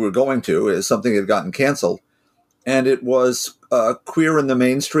be what we were going to. Is something had gotten canceled, and it was queer in the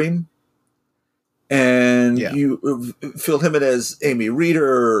mainstream. And Phil Jimenez, Amy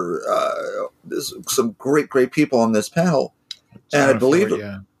Reeder, there's some great people on this panel, and I believe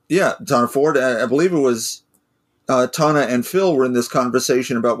Tana Ford. I believe it was Tana and Phil were in this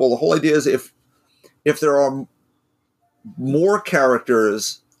conversation about, well, the whole idea is if there are more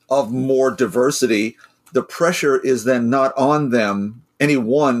characters of more diversity, the pressure is then not on them, any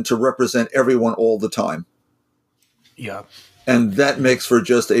one, to represent everyone all the time. Yeah. And that makes for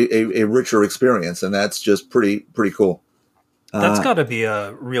just a richer experience, and that's just pretty cool. That's got to be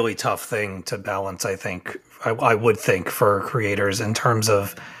a really tough thing to balance, I think. I would think for creators in terms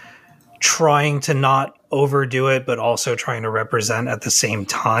of trying to not overdo it, but also trying to represent at the same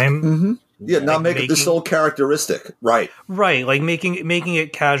time. Mm-hmm. Yeah, not make it the sole characteristic. Right. Right, like making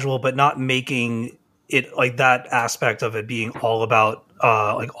it casual, but not making it like that aspect of it being all about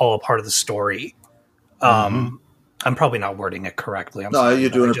all a part of the story. I'm probably not wording it correctly.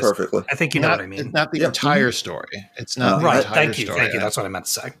 You're doing it perfectly. I think you know what I mean. It's not the entire story. It's not right. The entire Thank you. That's what I meant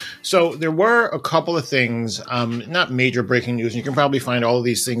to say. So there were a couple of things, not major breaking news. You can probably find all of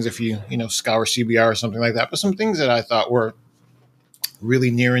these things if you scour CBR or something like that. But some things that I thought were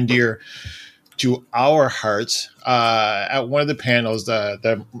really near and dear to our hearts at one of the panels,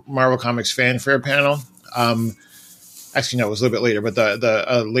 the Marvel Comics Fanfare panel. Actually, no, it was a little bit later, but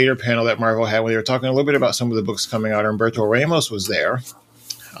the later panel that Marvel had when they were talking a little bit about some of the books coming out. Humberto Ramos was there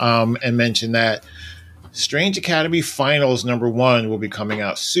and mentioned that Strange Academy Finals #1 will be coming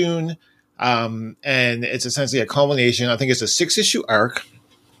out soon. And it's essentially a culmination. I think it's a 6-issue arc,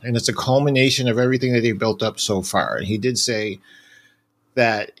 and it's a culmination of everything that they've built up so far. And he did say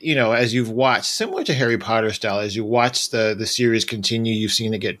that, as you've watched, similar to Harry Potter style, as you watch the series continue, you've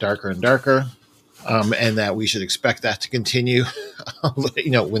seen it get darker and darker. And that we should expect that to continue,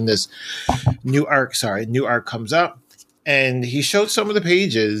 when this new arc comes up. And he showed some of the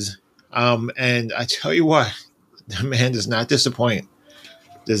pages, and I tell you what, the man does not disappoint.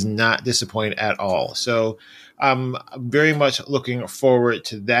 Does not disappoint at all. So I'm very much looking forward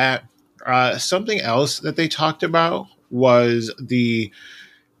to that. Something else that they talked about was they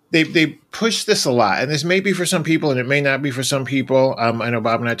push this a lot, and this may be for some people and it may not be for some people. I know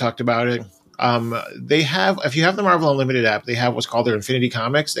Bob and I talked about it. They have, if you have the Marvel Unlimited app, they have what's called their Infinity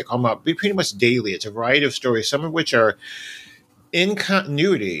Comics. They come up pretty much daily. It's a variety of stories, some of which are in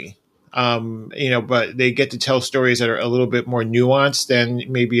continuity, but they get to tell stories that are a little bit more nuanced than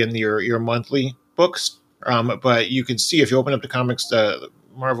maybe in your monthly books. But you can see, if you open up the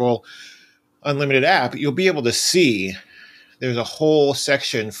Marvel Unlimited app, you'll be able to see there's a whole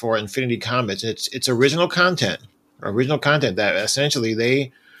section for Infinity Comics. It's original content that essentially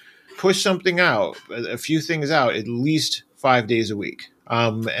they push something out, a few things out at least 5 days a week.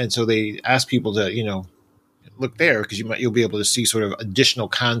 And so they asked people to, look there because you'll be able to see sort of additional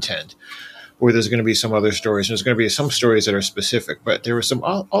content where there's going to be some other stories. There's going to be some stories that are specific, but there were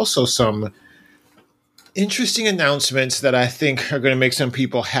also some interesting announcements that I think are going to make some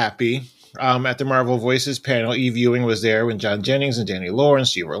people happy. At the Marvel Voices panel, Eve Ewing was there with John Jennings and Danny Lawrence,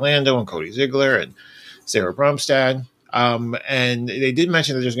 Steve Orlando and Cody Ziegler and Sarah Brumstad. And they did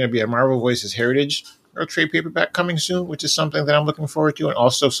mention that there's going to be a Marvel Voices Heritage or trade paperback coming soon, which is something that I'm looking forward to. And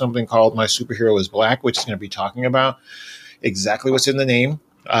also something called My Superhero is Black, which is going to be talking about exactly what's in the name.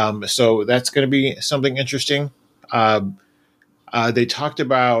 So that's going to be something interesting. They talked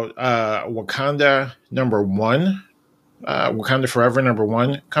about Wakanda #1, Wakanda Forever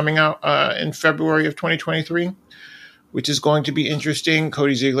 #1 coming out in February of 2023, which is going to be interesting.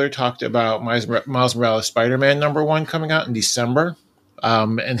 Cody Ziegler talked about Miles Morales Spider-Man #1 coming out in December.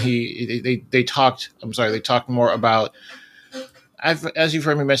 And they talked more about, as you've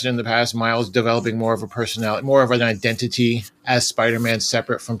heard me mention in the past, Miles developing more of a personality, more of an identity as Spider-Man,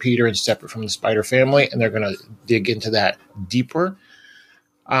 separate from Peter and separate from the Spider family. And they're going to dig into that deeper.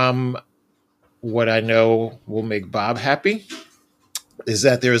 What I know will make Bob happy is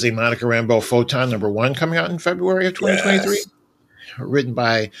that there is a Monica Rambeau Photon #1 coming out in February of 2023, yes, written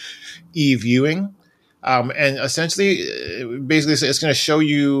by Eve Ewing. And essentially, basically, it's going to show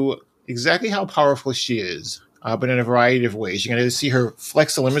you exactly how powerful she is, but in a variety of ways. You're going to see her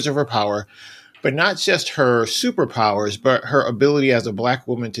flex the limits of her power, but not just her superpowers, but her ability as a Black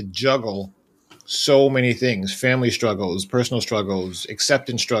woman to juggle so many things: family struggles, personal struggles,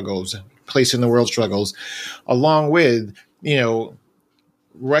 acceptance struggles, place in the world struggles, along with,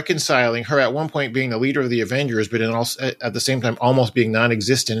 reconciling her at one point being the leader of the Avengers, but also at the same time almost being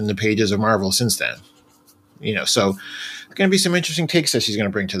non-existent in the pages of Marvel since then. So there's going to be some interesting takes that she's going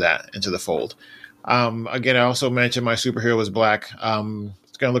to bring into the fold. Again, I also mentioned My Superhero is Black.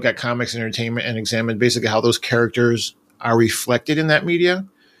 It's going to look at comics and entertainment and examine basically how those characters are reflected in that media.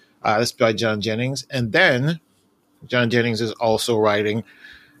 That's by John Jennings. And then John Jennings is also writing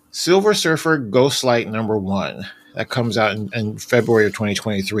Silver Surfer Ghostlight #1. That comes out in February of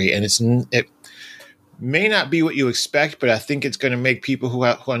 2023. And it may not be what you expect, but I think it's going to make people who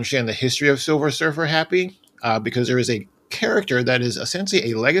understand the history of Silver Surfer happy, because there is a character that is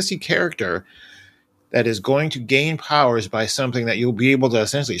essentially a legacy character that is going to gain powers by something that you'll be able to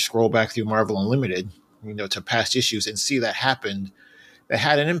essentially scroll back through Marvel Unlimited, to past issues and see that happened, that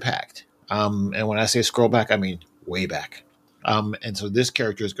had an impact. And when I say scroll back, I mean way back. And so this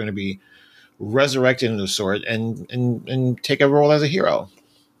character is going to be resurrected in the sort and take a role as a hero,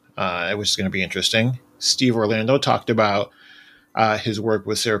 which is going to be interesting. Steve Orlando talked about his work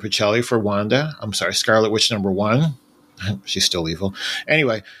with Sarah Pichelli for Scarlet Witch #1. She's still evil.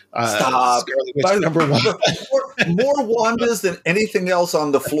 Anyway, stop. Scarlet Witch #1. More Wandas than anything else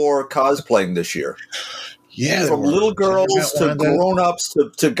on the floor cosplaying this year. Yeah, from little girls to grown-ups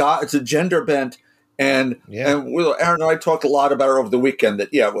to gender bent. And Aaron and I talked a lot about her over the weekend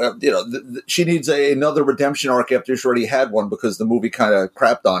that, she needs another redemption arc after she's already had one because the movie kind of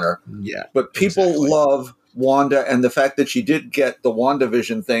crapped on her. Yeah. But people love Wanda, and the fact that she did get the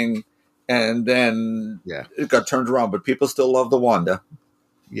WandaVision thing and then it got turned around, but people still love the Wanda.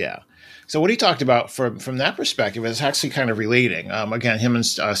 Yeah. So what he talked about from that perspective is actually kind of relating. Again, him and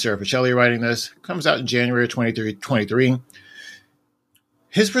Sarah Pichelli writing this. Comes out in January of 2023.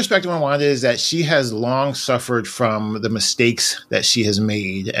 His perspective on Wanda is that she has long suffered from the mistakes that she has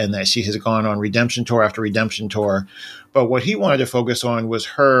made and that she has gone on redemption tour after redemption tour. But what he wanted to focus on was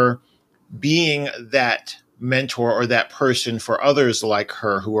her being that mentor or that person for others like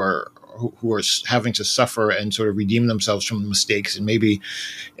her who are having to suffer and sort of redeem themselves from the mistakes. And maybe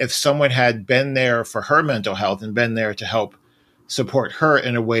if someone had been there for her mental health and been there to help support her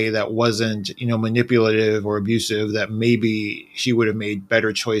in a way that wasn't, manipulative or abusive, that maybe she would have made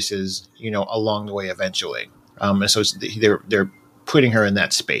better choices, along the way eventually. And so they're putting her in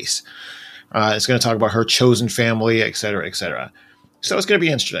that space. It's going to talk about her chosen family, et cetera, et cetera. So it's going to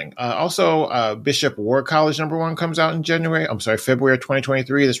be interesting. Also, Bishop War College #1 comes out in February of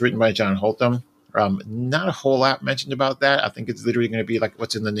 2023. That's written by John Holtham. Not a whole lot mentioned about that. I think it's literally going to be like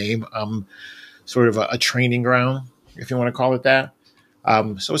what's in the name, sort of a training ground, if you want to call it that.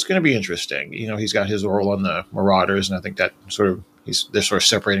 So it's going to be interesting. He's got his role on the Marauders, and I think that they're sort of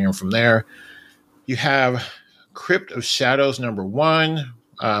separating him from there. You have Crypt of Shadows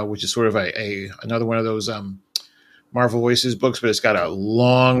 #1, which is sort of another one of those Marvel Voices books, but it's got a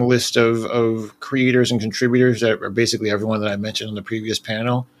long list of creators and contributors that are basically everyone that I mentioned on the previous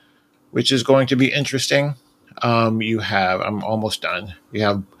panel, which is going to be interesting. I'm almost done. You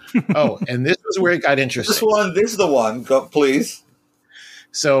have, and this was where it got interesting. This is the one. Go, please.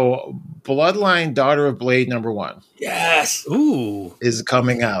 So, Bloodline Daughter of Blade #1 Yes. Ooh. is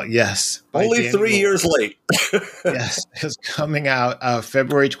coming out. Yes. by Only Danny 3 Lore. years late. Yes, it's coming out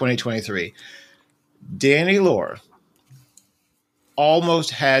February 2023. Danny Lore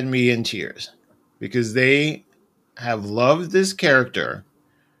almost had me in tears because they have loved this character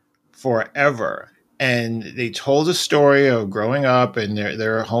forever. And they told a story of growing up and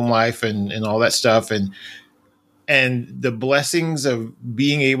their home life and all that stuff. And the blessings of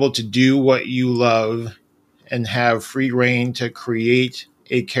being able to do what you love and have free reign to create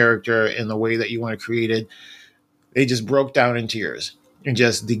a character in the way that you want to create it. They just broke down in tears. And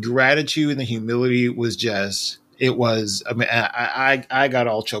just the gratitude and the humility was just, it was, I mean, I got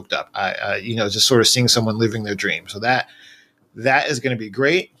all choked up. Just sort of seeing someone living their dream. So that is going to be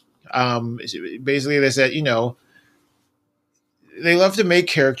great. Basically, they said, they love to make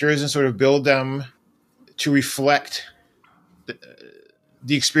characters and sort of build them to reflect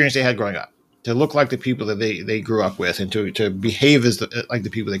the experience they had growing up, to look like the people that they grew up with, and to behave as like the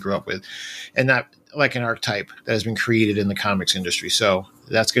people they grew up with, and not like an archetype that has been created in the comics industry. So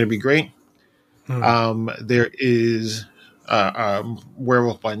that's going to be great. There is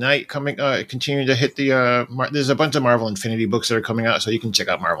Werewolf by Night coming, continuing to hit the. There's a bunch of Marvel Infinity books that are coming out, so you can check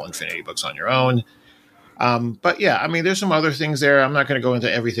out Marvel Infinity books on your own. But yeah, I mean, there's some other things there. I'm not going to go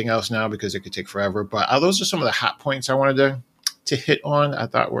into everything else now because it could take forever. But those are some of the hot points I wanted to hit on. I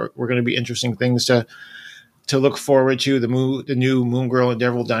thought were going to be interesting things to look forward to. The new Moon Girl and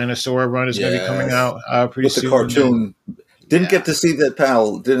Devil Dinosaur run is going to be coming out pretty with soon. The cartoon. Didn't get to see that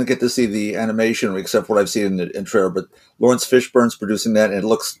panel. Didn't get to see the animation except what I've seen in trailer. But Lawrence Fishburne's producing that, and it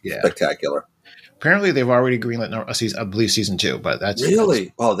looks spectacular. Apparently, they've already greenlit a season, I believe, season 2. But that's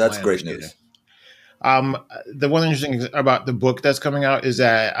that's great news. The one interesting thing about the book that's coming out is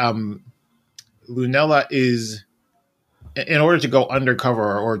that Lunella is, in order to go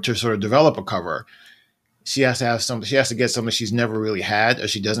undercover or to sort of develop a cover, she has to have something. She has to get something she's never really had, or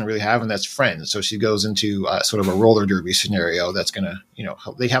she doesn't really have, and that's friends. So she goes into sort of a roller derby scenario. That's gonna,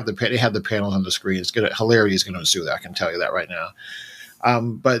 they have the panels on the screen. It's hilarity is gonna ensue. I can tell you that right now.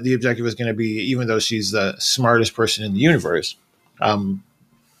 But the objective is going to be, even though she's the smartest person in the universe,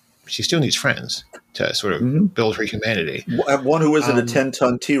 she still needs friends to sort of build her humanity. One who isn't a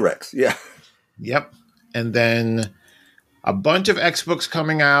 10-ton T-Rex. Yeah. Yep. And then a bunch of X books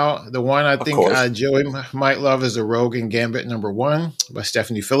coming out. The one I think Joey might love is The Rogue and Gambit #1 by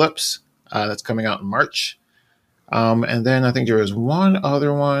Stephanie Phillips. That's coming out in March. And then I think there was one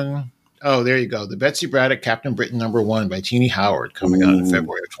other one. Oh, there you go. The Betsy Braddock Captain Britain #1 by Teenie Howard coming out in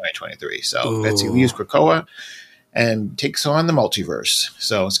February of 2023. So Betsy leaves Krakoa and takes on the multiverse.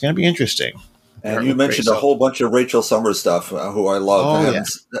 So it's going to be interesting. And you mentioned a whole bunch of Rachel Summers stuff, who I love. I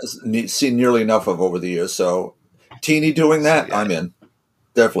haven't seen nearly enough of over the years. So Teenie doing that, I'm in.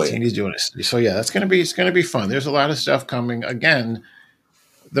 Definitely. Teenie's doing it. So yeah, it's going to be fun. There's a lot of stuff coming. Again,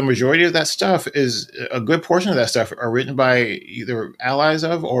 the majority of that stuff is a good portion of that stuff are written by either allies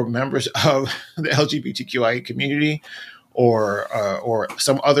of or members of the LGBTQI community or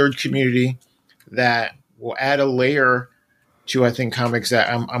some other community that will add a layer to, I think, comics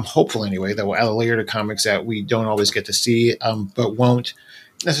that I'm hopeful anyway, that will add a layer to comics that we don't always get to see, but won't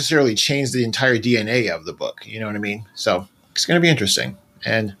necessarily change the entire DNA of the book. You know what I mean? So it's going to be interesting.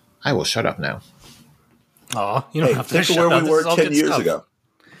 And I will shut up now. Oh, you don't have to think shut of where up. we This were is all 10 good years stuff. ago.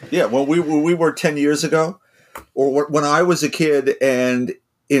 Yeah, when we were 10 years ago, or when I was a kid, and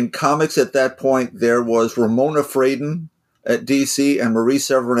in comics at that point, there was Ramona Fradon at DC and Marie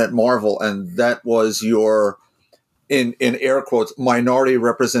Severin at Marvel, and that was your, in air quotes, minority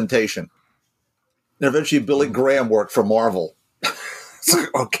representation. And eventually Billy Graham worked for Marvel.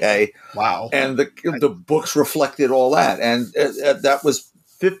 Okay. Wow. And the books reflected all that. And that was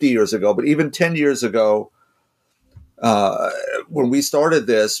 50 years ago. But even 10 years ago, when we started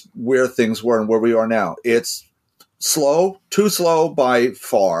this, where things were and where we are now, it's slow, too slow by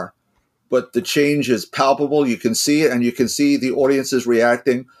far, but the change is palpable. You can see it, and you can see the audiences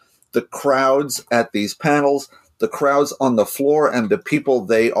reacting, the crowds at these panels, the crowds on the floor, and the people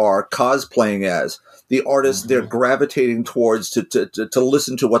they are cosplaying as, the artists they're gravitating towards to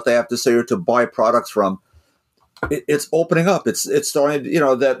listen to what they have to say or to buy products from. It's opening up. It's starting,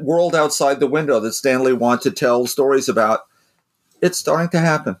 that world outside the window that Stan Lee wanted to tell stories about. It's starting to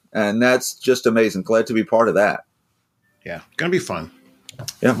happen, and that's just amazing. Glad to be part of that. Yeah, going to be fun.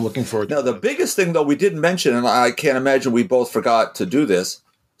 Yeah, I'm looking forward to it. Now, the biggest thing, though, we didn't mention, and I can't imagine we both forgot to do this,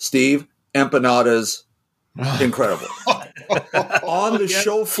 Steve-Empanada's incredible. On the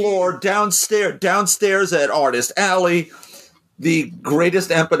show floor, downstairs at Artist Alley, the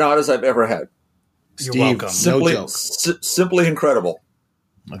greatest empanadas I've ever had. You're welcome. Simply incredible.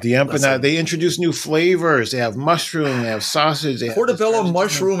 The empanada, they introduced new flavors. They have mushroom, they have sausage, they have Portobello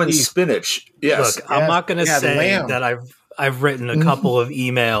mushroom and beef. spinach. Yes. Look, I'm not going to Yeah, say lamb. that I've written a couple of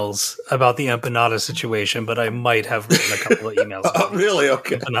emails about the empanada situation, but I might have written a couple of emails about Really?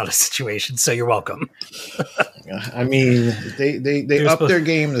 Okay. the empanada situation. So you're welcome. I mean, they You're upped supposed- their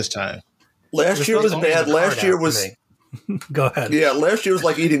game this time. Last year was You're supposed to bad. hold the Last card year out was to me. Go ahead. yeah. Last year was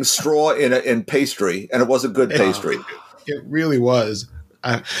like eating straw in pastry, and it wasn't good pastry. It really was.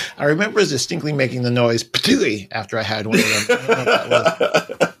 I remember distinctly making the noise "patooey" after I had one of them.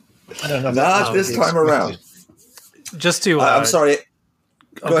 I don't know if that Not was this what time they around. Just to I'm sorry.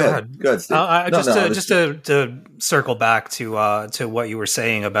 oh, Go ahead. Go ahead, Steve. Just to circle back to what you were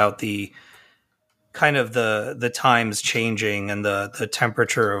saying about the kind of the times changing and the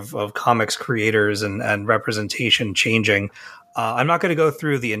temperature of comics creators and representation changing. I'm not going to go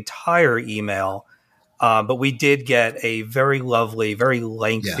through the entire email, but we did get a very lovely, very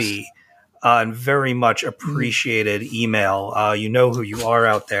lengthy, and very much appreciated email. You know who you are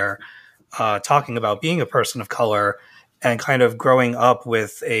out there, talking about being a person of color and kind of growing up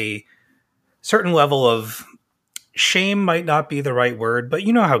with a certain level of shame might not be the right word, but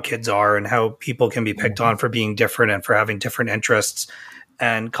you know how kids are and how people can be picked on for being different and for having different interests.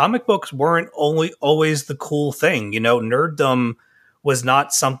 And comic books weren't always the cool thing. You know, nerddom was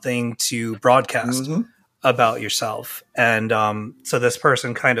not something to broadcast about yourself. And so this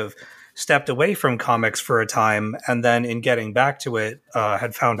person kind of stepped away from comics for a time, and then in getting back to it,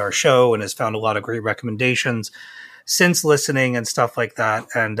 had found our show and has found a lot of great recommendations since listening and stuff like that.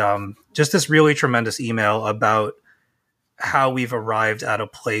 And just this really tremendous email about how we've arrived at a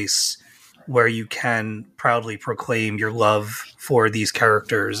place where you can proudly proclaim your love for these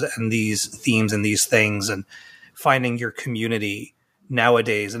characters and these themes and these things, and finding your community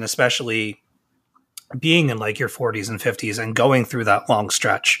nowadays, and especially being in like your 40s and 50s and going through that long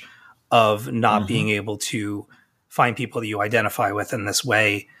stretch of not being able to find people that you identify with in this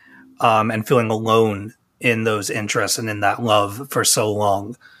way, and feeling alone in those interests and in that love for so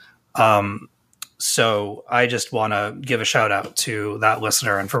long. So I just want to give a shout out to that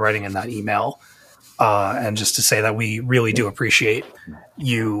listener and for writing in that email. And just to say that we really do appreciate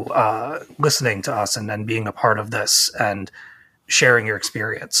you listening to us and being a part of this and sharing your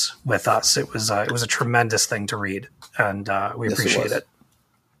experience with us. It was a tremendous thing to read, and we appreciate it.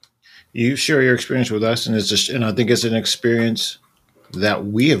 You share your experience with us, and and I think it's an experience that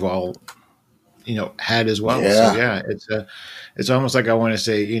we have all, had as well. Yeah. So yeah, it's almost like I want to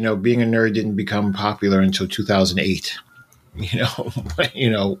say, being a nerd didn't become popular until 2008. When Kinda.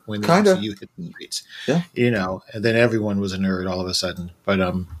 the MCU hit the streets, and then everyone was a nerd all of a sudden. But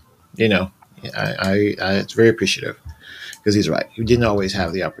I it's very appreciative, because he's right. You didn't always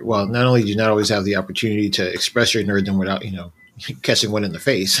have the well, not only did you not always have the opportunity to express your nerddom without, catching one in the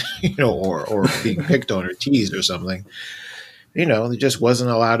face, or being picked on or teased or something. There just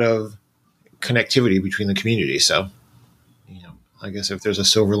wasn't a lot of connectivity between the community. So, I guess if there's a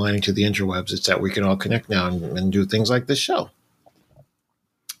silver lining to the interwebs, it's that we can all connect now and do things like this show.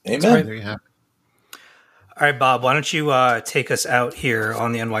 Amen. There you have it. All right, Bob, why don't you take us out here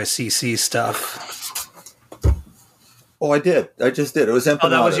on the NYCC stuff? Oh, I did. I just did. It was empanadas. Oh,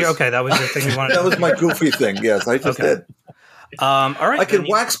 that was your thing you wanted. That was my goofy thing. Yes, I just did. All right. I could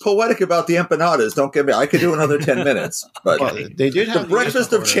wax poetic about the empanadas. Don't get me. I could do another 10 minutes. But Well, they did have the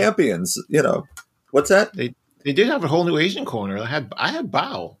breakfast of Asian corner. champions. What's that? They did have a whole new Asian corner. I had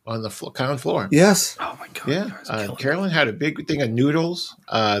bao on the common floor. Yes. Oh my god. Yeah, you guys are killing me. Carolyn had a big thing of noodles.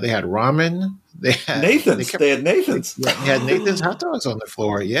 They had ramen. They had Nathan's. They had Nathan's. They had Nathan's hot dogs on the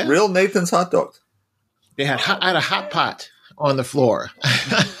floor. Yeah, Real Nathan's hot dogs. they had I had a hot pot on the floor.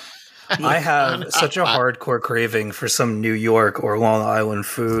 I have such a hardcore craving for some New York or Long Island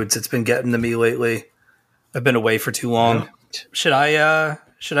foods. It's been getting to me lately. I've been away for too long. Should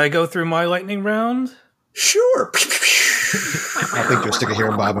I go through my lightning round? Sure. I think you're sick of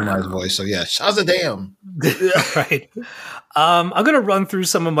hearing Bob and I's voice. So yeah, Shazadam. Right. I'm going to run through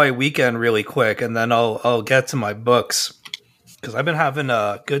some of my weekend really quick, and then I'll get to my books, because I've been having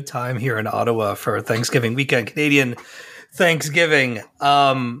a good time here in Ottawa for Thanksgiving weekend, Canadian Thanksgiving.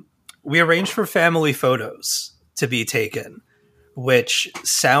 We arranged for family photos to be taken, which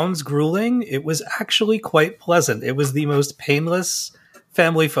sounds grueling. It was actually quite pleasant. It was the most painless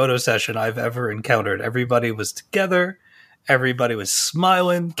family photo session I've ever encountered. Everybody was together. Everybody was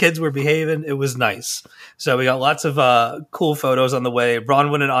smiling. Kids were behaving. It was nice. So we got lots of cool photos on the way.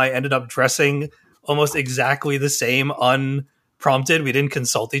 Bronwyn and I ended up dressing almost exactly the same, unprompted. We didn't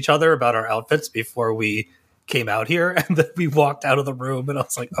consult each other about our outfits before we came out here. And then we walked out of the room and I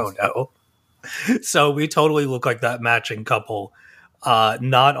was like, oh no. So we totally look like that matching couple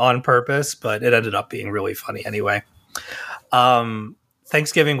not on purpose, but it ended up being really funny anyway.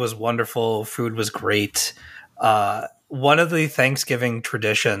 Thanksgiving was wonderful. Food was great. One of the Thanksgiving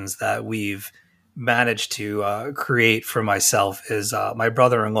traditions that we've managed to create for myself is my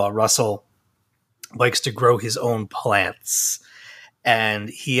brother-in-law, Russell, likes to grow his own plants. And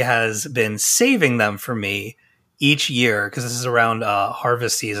he has been saving them for me each year because this is around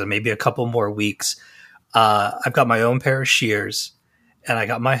harvest season, maybe a couple more weeks. I've got my own pair of shears and I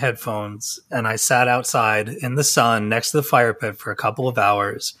got my headphones and I sat outside in the sun next to the fire pit for a couple of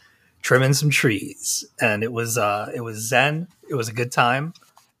hours, trimming some trees. And it was zen. It was a good time.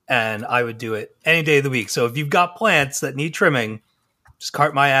 And I would do it any day of the week. So if you've got plants that need trimming, just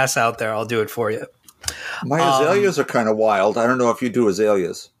cart my ass out there. I'll do it for you. My azaleas are kind of wild. I don't know if you do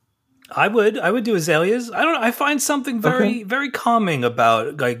azaleas. I would do azaleas. I don't know. I find something very calming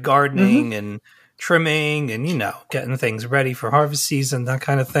about like gardening and trimming and, getting things ready for harvest season, that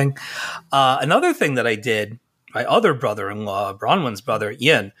kind of thing. Another thing that I did, my other brother-in-law, Bronwyn's brother,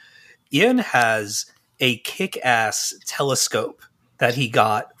 Ian has a kick-ass telescope that he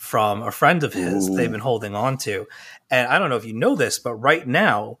got from a friend of his. They've been holding on to. And I don't know if you know this, but right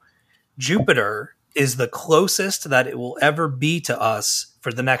now, Jupiter is the closest that it will ever be to us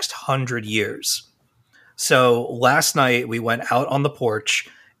for the next 100 years. So last night we went out on the porch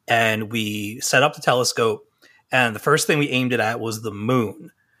and we set up the telescope, and the first thing we aimed it at was the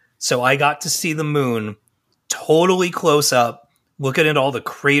moon. So I got to see the moon totally close up, looking at all the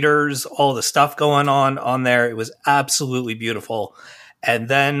craters, all the stuff going on there. It was absolutely beautiful. And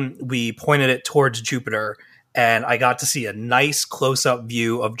then we pointed it towards Jupiter, and I got to see a nice close-up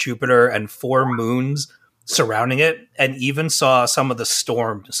view of Jupiter and 4 moons surrounding it, and even saw some of the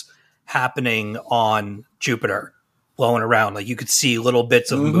storms happening on Jupiter blowing around. Like you could see little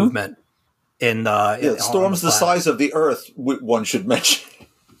bits of movement in storms the size of the Earth, one should mention.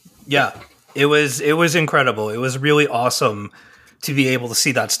 Yeah, it was incredible. It was really awesome to be able to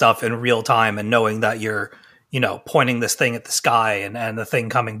see that stuff in real time and knowing that you're, pointing this thing at the sky and the thing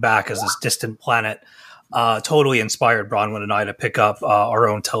coming back as this distant planet. Totally inspired Bronwyn and I to pick up our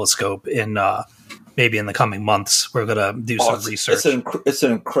own telescope in maybe in the coming months. We're going to do some research. It's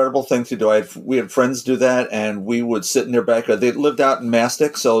an incredible thing to do. We had friends do that, and we would sit in their backyard. They lived out in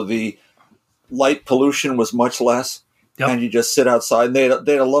Mastic, so the light pollution was much less. Yep. And you just sit outside. And they had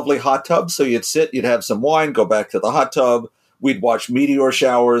a lovely hot tub, so you'd sit, you'd have some wine, go back to the hot tub. We'd watch meteor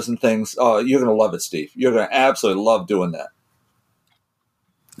showers and things. Oh, you're going to love it, Steve. You're going to absolutely love doing that.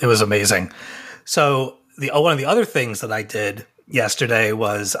 It was amazing. So one of the other things that I did yesterday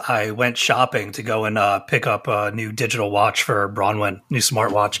was I went shopping to go and pick up a new digital watch for Bronwyn, new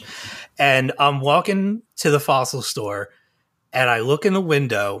smartwatch. And I'm walking to the Fossil store, and I look in the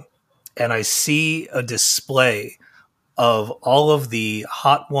window, and I see a display of all of the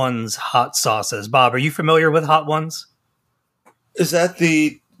Hot Ones hot sauces. Bob, are you familiar with Hot Ones? Is that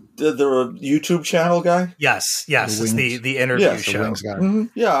the YouTube channel guy? Yes. It's the interview show. The Wings guy. Mm-hmm.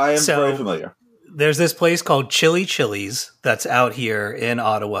 Yeah, I am very familiar. There's this place called Chili Chili's that's out here in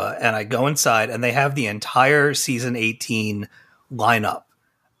Ottawa, and I go inside, and they have the entire season 18 lineup.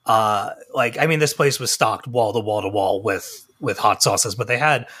 This place was stocked wall to wall with hot sauces, but they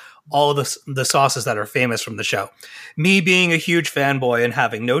had all of the sauces that are famous from the show. Me being a huge fanboy and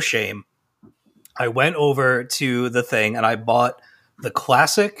having no shame, I went over to the thing and I bought the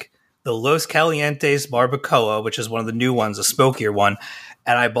classic, the Los Calientes Barbacoa, which is one of the new ones, a smokier one.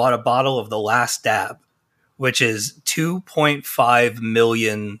 And I bought a bottle of the Last Dab, which is 2.5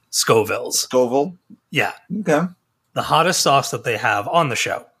 million Scovilles. Scoville? Yeah. Okay. The hottest sauce that they have on the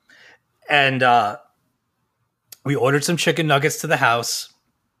show. And we ordered some chicken nuggets to the house,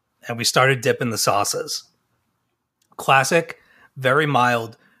 and we started dipping the sauces. Classic, very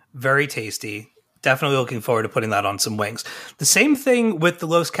mild, very tasty. Definitely looking forward to putting that on some wings. The same thing with the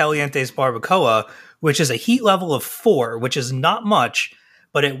Los Calientes Barbacoa, which is a heat level of 4, which is not much,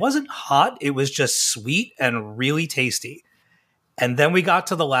 but it wasn't hot. It was just sweet and really tasty. And then we got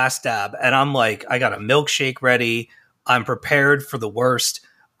to the Last Dab, and I'm like, I got a milkshake ready. I'm prepared for the worst.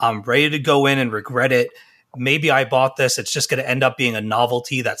 I'm ready to go in and regret it. Maybe I bought this. It's just going to end up being a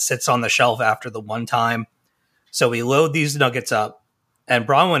novelty that sits on the shelf after the one time. So we load these nuggets up. And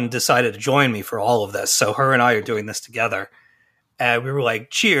Bronwyn decided to join me for all of this. So her and I are doing this together. And we were like,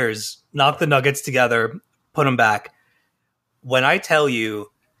 cheers, knock the nuggets together, put them back. When I tell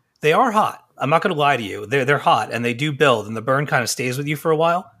you, they are hot. I'm not going to lie to you. They're hot, and they do build, and the burn kind of stays with you for a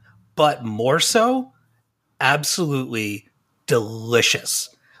while. But more so, absolutely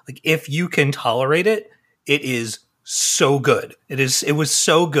delicious. Like, if you can tolerate it, it is so good. It was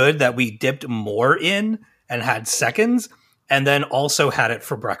so good that we dipped more in and had seconds. and then also had it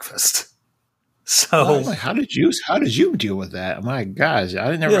for breakfast. So how did you deal with that? My gosh,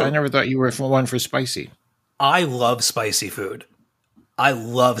 I never thought you were one for spicy. I love spicy food. I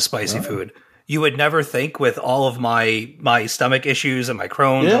love spicy food. You would never think with all of my stomach issues and my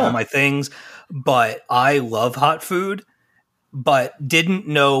Crohn's and all my things, but I love hot food, but didn't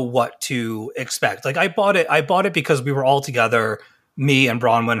know what to expect. Like I bought it because we were all together, me and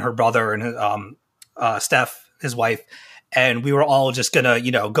Bronwyn, her brother, and Steph, his wife, and we were all just gonna,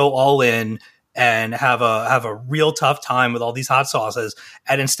 go all in and have a real tough time with all these hot sauces.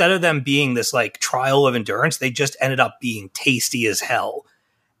 And instead of them being this like trial of endurance, they just ended up being tasty as hell.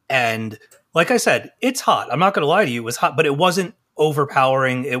 And like I said, it's hot. I'm not going to lie to you. It was hot, but it wasn't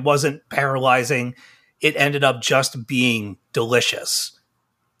overpowering. It wasn't paralyzing. It ended up just being delicious.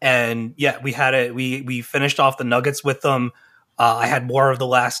 And yeah, we had it. We finished off the nuggets with them. I had more of the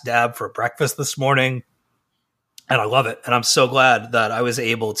last dab for breakfast this morning. And I love it. And I'm so glad that I was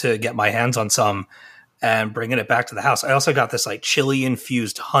able to get my hands on some and bringing it back to the house. I also got this like chili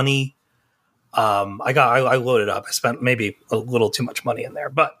infused honey. I loaded up. I spent maybe a little too much money in there,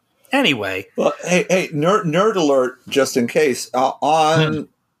 but anyway. Well, hey, nerd alert, just in case. On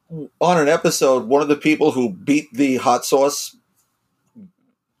an episode, one of the people who beat the hot sauce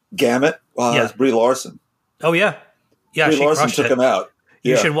gamut is Brie Larson. Oh yeah. Yeah. Brie Larson took him out.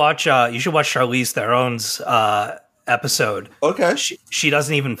 You should watch Charlize Theron's episode. Okay. She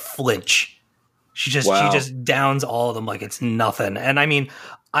doesn't even flinch. She just downs all of them like it's nothing. And I mean,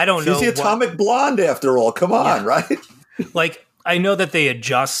 I don't know. She's the atomic blonde after all. Come on, right? Like I know that they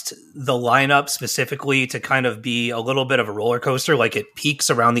adjust the lineup specifically to kind of be a little bit of a roller coaster. Like it peaks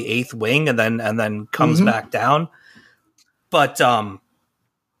around the 8th wing and then comes back down. But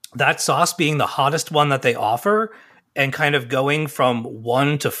that sauce being the hottest one that they offer, and kind of going from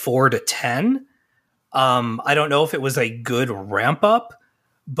 1 to 4 to 10. I don't know if it was a good ramp up,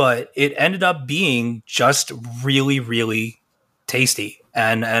 but it ended up being just really, really tasty.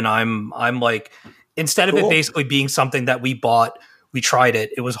 And I'm like, instead of it basically being something that we bought, we tried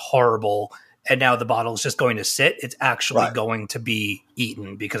it, it was horrible, and now the bottle is just going to sit. It's actually going to be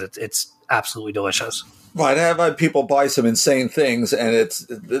eaten because it's absolutely delicious. Right. I've had people buy some insane things, and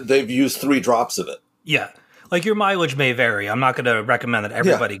they've used 3 drops of it. Yeah. Like your mileage may vary. I'm not going to recommend that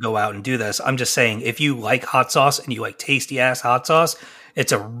everybody go out and do this. I'm just saying if you like hot sauce and you like tasty ass hot sauce,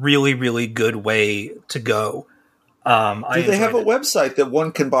 it's a really, really good way to go. Do they have a website that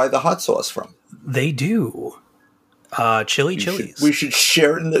one can buy the hot sauce from? They do. Chili Chili's. We should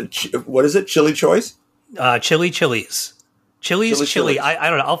share it in the, what is it? Chili Choice? Chili Chili's. Chili's Chili. I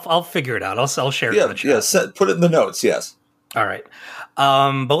don't know. I'll figure it out. I'll share it in the chat. Yes. Put it in the notes. Yes. All right.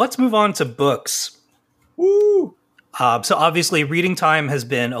 But let's move on to books. Woo! So obviously reading time has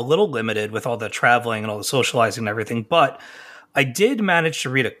been a little limited with all the traveling and all the socializing and everything, but I did manage to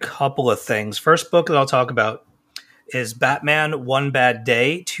read a couple of things. First book that I'll talk about is Batman One Bad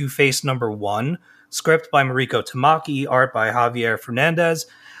Day, Two-Face #1, script by Mariko Tamaki, art by Javier Fernandez,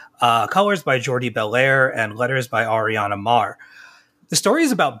 colors by Jordi Belair, and letters by Ariana Mar. The story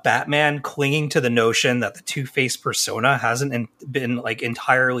is about Batman clinging to the notion that the Two-Face persona hasn't been like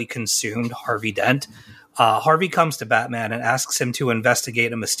entirely consumed Harvey Dent. Harvey comes to Batman and asks him to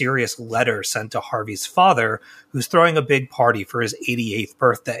investigate a mysterious letter sent to Harvey's father, who's throwing a big party for his 88th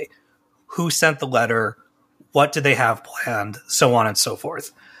birthday. Who sent the letter? What do they have planned? So on and so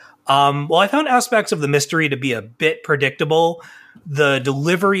forth. Well, I found aspects of the mystery to be a bit predictable. The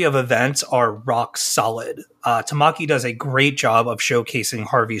delivery of events are rock solid. Tamaki does a great job of showcasing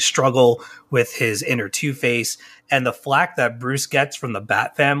Harvey's struggle with his inner Two-Face, and the flack that Bruce gets from the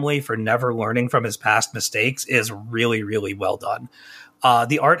Bat family for never learning from his past mistakes is really, really well done.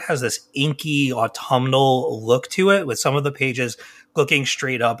 The art has this inky, autumnal look to it, with some of the pages looking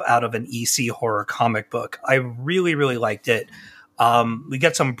straight up out of an EC horror comic book. I really, really liked it. We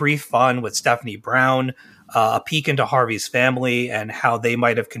get some brief fun with Stephanie Brown, a peek into Harvey's family and how they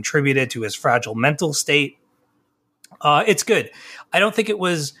might have contributed to his fragile mental state. It's good. I don't think it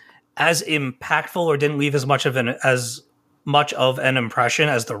was as impactful or didn't leave as much of an impression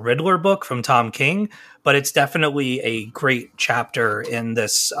as the Riddler book from Tom King, but it's definitely a great chapter in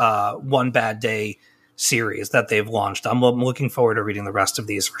this One Bad Day series that they've launched. I'm looking forward to reading the rest of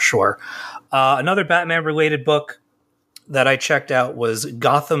these for sure. Another Batman related book that I checked out was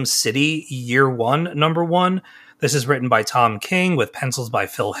Gotham City Year One, #1. This is written by Tom King with pencils by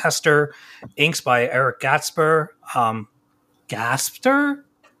Phil Hester, inks by Eric Gaspar,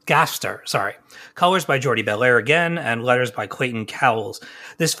 sorry. Colors by Jordi Belair again, and letters by Clayton Cowles.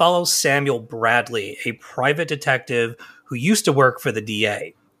 This follows Samuel Bradley, a private detective who used to work for the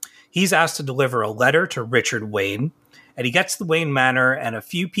DA. He's asked to deliver a letter to Richard Wayne, and he gets to Wayne Manor, and a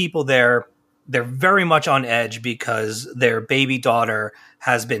few people there, they're very much on edge because their baby daughter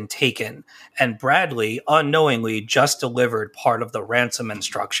has been taken, and Bradley unknowingly just delivered part of the ransom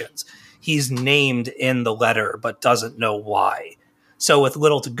instructions. He's named in the letter, but doesn't know why. So with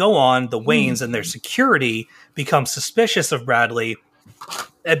little to go on, the Waynes and their security become suspicious of Bradley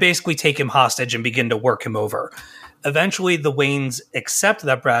and basically take him hostage and begin to work him over. Eventually, the Waynes accept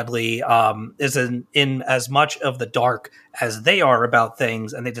that Bradley is in as much of the dark as they are about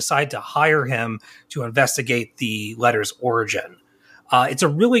things, and they decide to hire him to investigate the letter's origin. It's a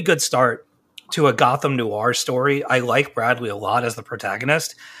really good start to a Gotham noir story. I like Bradley a lot as the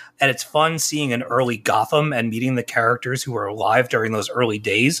protagonist, and it's fun seeing an early Gotham and meeting the characters who were alive during those early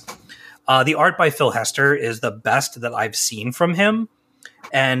days. The art by Phil Hester is the best that I've seen from him.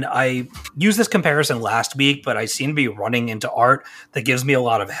 And I used this comparison last week, but I seem to be running into art that gives me a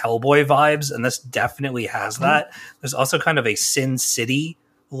lot of Hellboy vibes, and this definitely has that. There's also kind of a Sin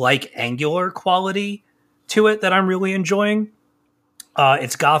City-like angular quality to it that I'm really enjoying.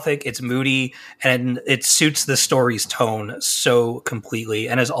 It's gothic, it's moody, and it suits the story's tone so completely.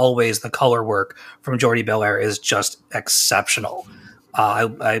 And as always, the color work from Jordi Belair is just exceptional.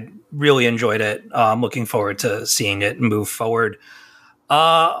 I really enjoyed it. I'm looking forward to seeing it move forward.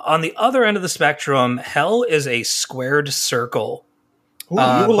 On the other end of the spectrum, Hell is a squared circle. Ooh,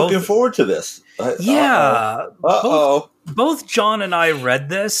 you were looking forward to this. Yeah. Both John and I read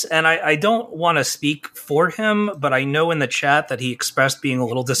this, and I don't want to speak for him, but I know in the chat that he expressed being a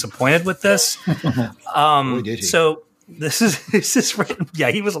little disappointed with this. Boy, did he. So this is written.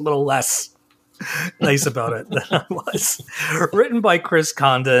 Yeah, he was a little less nice about it than I was. Written by Chris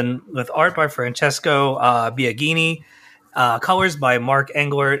Condon with art by Francesco Biagini. Colors by Mark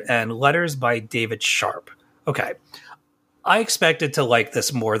Englert and letters by David Sharp. Okay. I expected to like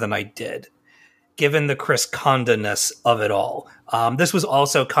this more than I did, given the Chris Condon-ness of it all. This was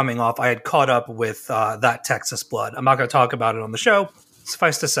also coming off, I had caught up with That Texas Blood. I'm not going to talk about it on the show.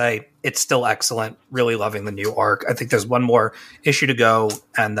 Suffice to say, it's still excellent. Really loving the new arc. I think there's one more issue to go,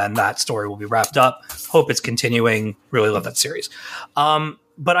 and then that story will be wrapped up. Hope it's continuing. Really love that series.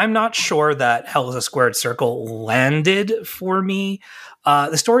 But I'm not sure that Hell is a Squared Circle landed for me.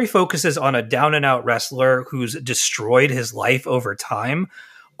 The story focuses on a down-and-out wrestler who's destroyed his life over time,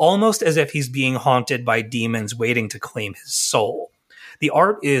 almost as if he's being haunted by demons waiting to claim his soul. The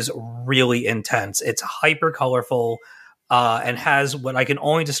art is really intense. It's hyper-colorful and has what I can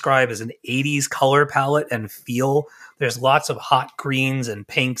only describe as an 80s color palette and feel. There's lots of hot greens and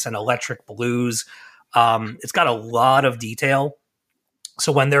pinks and electric blues. It's got a lot of detail.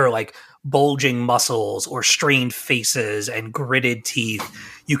 So when there are like bulging muscles or strained faces and gritted teeth,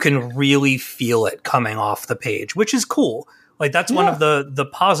 you can really feel it coming off the page, which is cool. Like that's one of the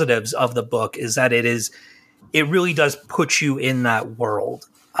positives of the book is that it really does put you in that world.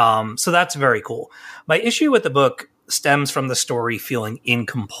 So that's very cool. My issue with the book stems from the story feeling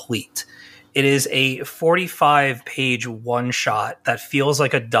incomplete. It is a 45-page one-shot that feels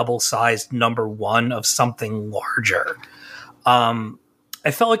like a double-sized number one of something larger. I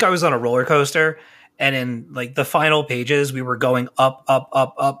felt like I was on a roller coaster, and in like the final pages, we were going up,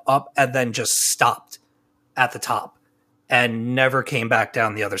 and then just stopped at the top and never came back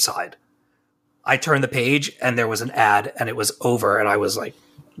down the other side. I turned the page and there was an ad and it was over, and I was like,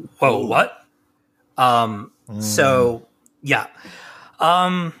 whoa, what? So yeah.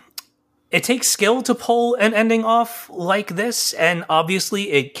 It takes skill to pull an ending off like this, and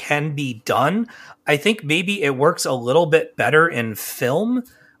obviously it can be done. I think maybe it works a little bit better in film.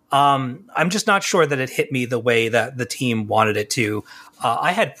 I'm just not sure that it hit me the way that the team wanted it to.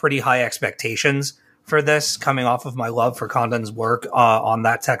 I had pretty high expectations for this coming off of my love for Condon's work on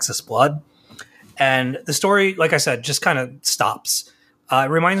That Texas Blood. And the story, like I said, just kind of stops. It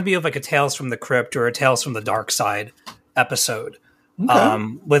reminds me of like a Tales from the Crypt or a Tales from the Dark Side episode.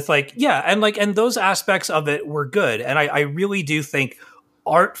 Okay. With like, yeah, and those aspects of it were good. And I really do think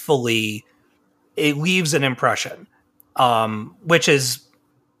artfully it leaves an impression, which is,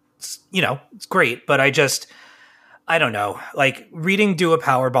 you know, it's great. But I don't know, like reading Do a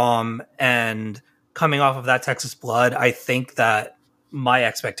Powerbomb and coming off of That Texas Blood, I think that my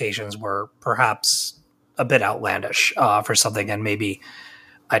expectations were perhaps a bit outlandish for something, and maybe,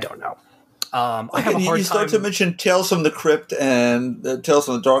 I don't know. I have a hard time. You start to mention Tales from the Crypt and Tales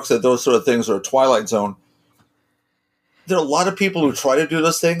from the Dark Side, those sort of things, or Twilight Zone. There are a lot of people who try to do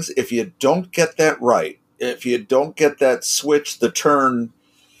those things. If you don't get that right, if you don't get that switch, the turn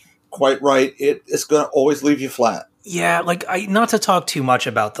quite right, it's going to always leave you flat. Yeah, like not to talk too much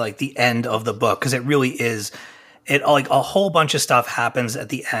about like the end of the book, because it really is. It like a whole bunch of stuff happens at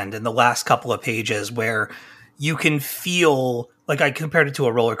the end in the last couple of pages where you can feel, like I compared it to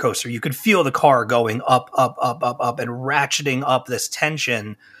a roller coaster, you could feel the car going up, up, up, up, up, and ratcheting up this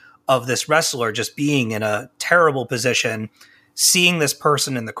tension of this wrestler just being in a terrible position, seeing this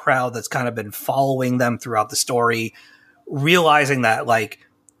person in the crowd that's kind of been following them throughout the story, realizing that like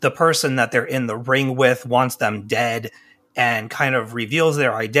the person that they're in the ring with wants them dead and kind of reveals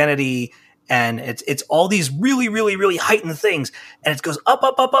their identity. And it's all these really, really, really heightened things. And it goes up,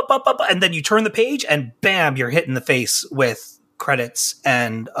 up, up, up, up, up. And then you turn the page and bam, you're hit in the face with credits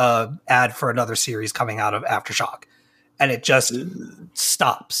and ad for another series coming out of Aftershock. And it just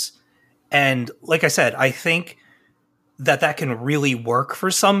stops. And like I said, I think that can really work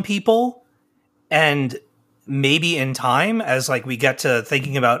for some people. And maybe in time, as like we get to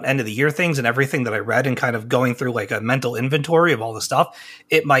thinking about end of the year things and everything that I read and kind of going through like a mental inventory of all the stuff,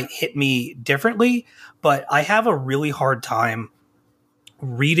 it might hit me differently. But I have a really hard time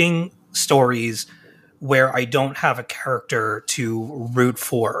reading stories where I don't have a character to root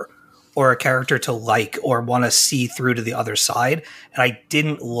for or a character to like or want to see through to the other side. And I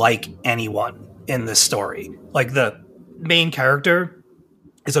didn't like anyone in this story. Like the main character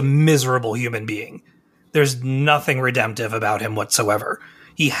is a miserable human being. There's nothing redemptive about him whatsoever.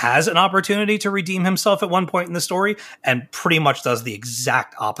 He has an opportunity to redeem himself at one point in the story and pretty much does the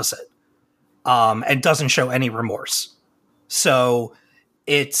exact opposite. And doesn't show any remorse. So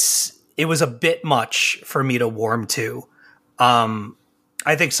it was a bit much for me to warm to.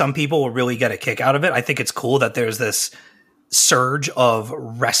 I think some people will really get a kick out of it. I think it's cool that there's this surge of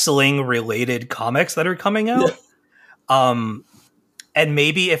wrestling related comics that are coming out. Yeah. And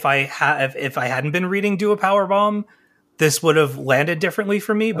maybe if I hadn't been reading Do a Powerbomb, this would have landed differently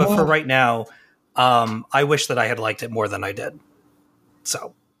for me. But for right now, I wish that I had liked it more than I did.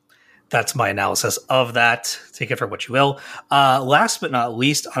 So that's my analysis of that. Take it for what you will. Last but not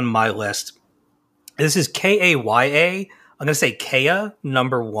least on my list, this is Kaya. I'm going to say Kaya,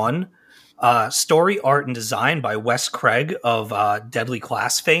 number 1. Story, art, and design by Wes Craig of Deadly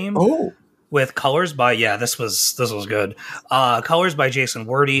Class fame. Oh. With colors by, this was good. Colors by Jason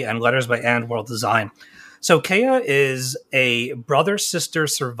Wordie and letters by And World Design. So Kaya is a brother-sister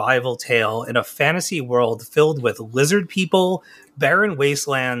survival tale in a fantasy world filled with lizard people, barren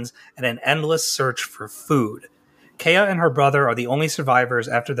wastelands, and an endless search for food. Kaya and her brother are the only survivors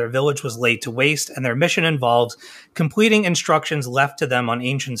after their village was laid to waste, and their mission involves completing instructions left to them on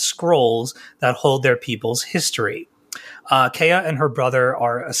ancient scrolls that hold their people's history. Kaya and her brother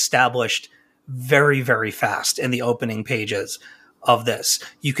are established very, very fast in the opening pages of this.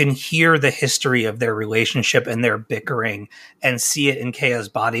 You can hear the history of their relationship and their bickering and see it in Kaya's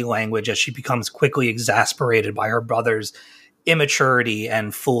body language as she becomes quickly exasperated by her brother's immaturity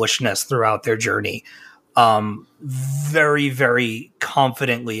and foolishness throughout their journey. Very, very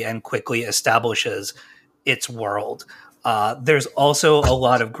confidently and quickly establishes its world. There's also a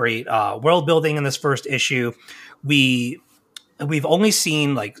lot of great world building in this first issue. We've only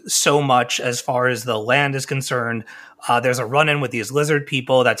seen like so much as far as the land is concerned. There's a run-in with these lizard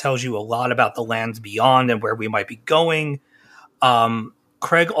people that tells you a lot about the lands beyond and where we might be going.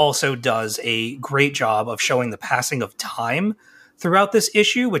 Craig also does a great job of showing the passing of time throughout this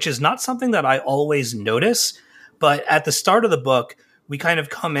issue, which is not something that I always notice. But at the start of the book, we kind of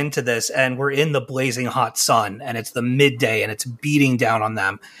come into this and we're in the blazing hot sun and it's the midday and it's beating down on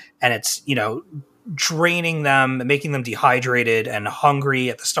them. And it's, draining them, making them dehydrated and hungry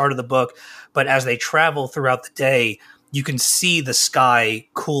at the start of the book. But as they travel throughout the day, you can see the sky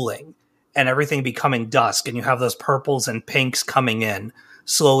cooling and everything becoming dusk. And you have those purples and pinks coming in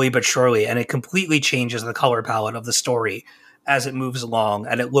slowly but surely. And it completely changes the color palette of the story as it moves along.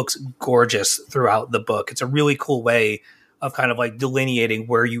 And it looks gorgeous throughout the book. It's a really cool way of kind of like delineating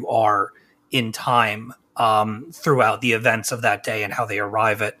where you are in time throughout the events of that day and how they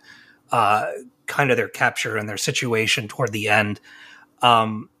arrive at kind of their capture and their situation toward the end.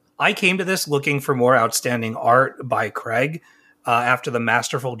 I came to this looking for more outstanding art by Craig after the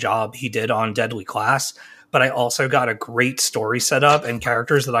masterful job he did on Deadly Class, but I also got a great story set up and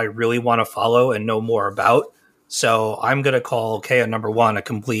characters that I really want to follow and know more about. So I'm going to call Kaya number 1 a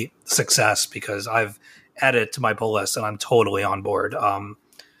complete success because I've added it to my pull list and I'm totally on board.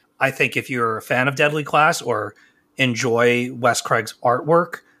 I think if you're a fan of Deadly Class or enjoy Wes Craig's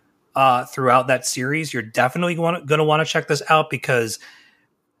artwork, throughout that series, you're definitely going to want to check this out because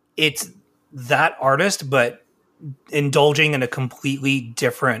it's that artist, but indulging in a completely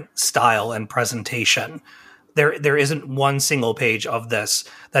different style and presentation. There isn't one single page of this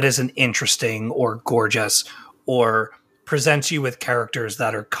that isn't interesting or gorgeous or presents you with characters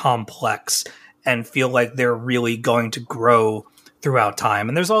that are complex and feel like they're really going to grow throughout time.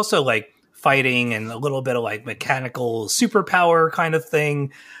 And there's also like fighting and a little bit of like mechanical superpower kind of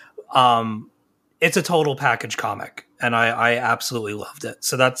thing. It's a total package comic, and I absolutely loved it.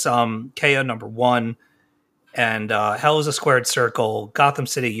 So that's Kea number 1, and Hell is a Squared Circle, Gotham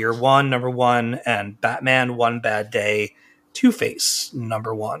City Year 1 number 1, and Batman One Bad Day, Two-Face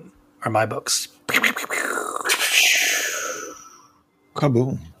number 1 are my books.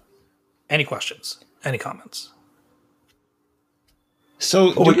 Kaboom. Any questions? Any comments?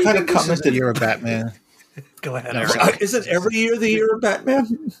 So Well, we kind of this is commented- the year of Batman. Go ahead. No, Eric. Isn't every year the year of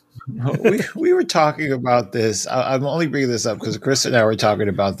Batman? we were talking about this. I'm only bringing this up because Chris and I were talking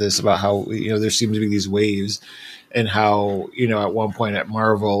about this, about how, there seem to be these waves, and how, at one point at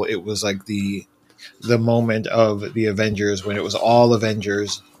Marvel, it was like the moment of the Avengers, when it was all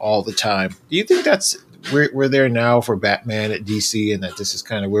Avengers all the time. Do you think that's we're there now for Batman at DC, and that this is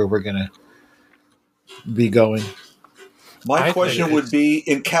kind of where we're gonna be going? My question would be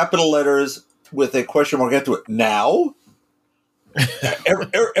in capital letters with a question mark after it. Now?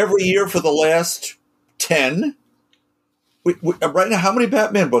 every year for the last 10? Right now, how many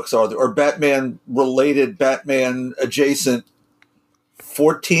Batman books are there? Or Batman-related, Batman-adjacent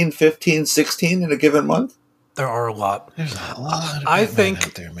 14, 15, 16 in a given month? There are a lot. There's a lot of I Batman think-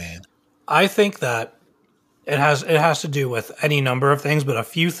 out there, man. I think that it has to do with any number of things, but a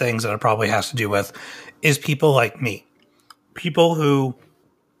few things that it probably has to do with is people like me. People who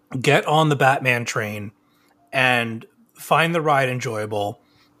get on the Batman train and find the ride enjoyable.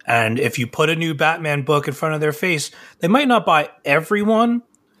 And if you put a new Batman book in front of their face, they might not buy every one,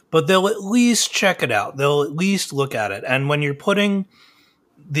 but they'll at least check it out. They'll at least look at it. And when you're putting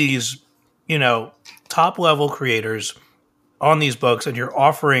these, top level creators on these books, and you're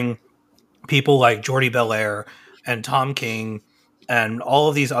offering people like Jordi Belair and Tom King and all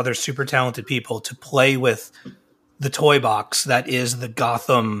of these other super talented people to play with the toy box that is the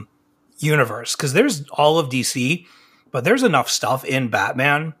Gotham universe, because there's all of DC, but there's enough stuff in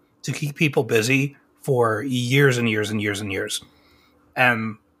Batman to keep people busy for years and years and years and years.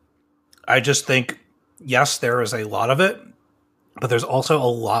 And I just think, yes, there is a lot of it, but there's also a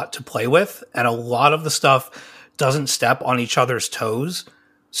lot to play with, and a lot of the stuff doesn't step on each other's toes.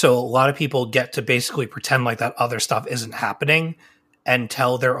 So a lot of people get to basically pretend like that other stuff isn't happening and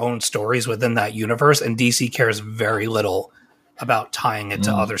tell their own stories within that universe. And DC cares very little about tying it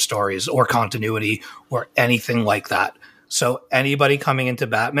to other stories or continuity or anything like that. So anybody coming into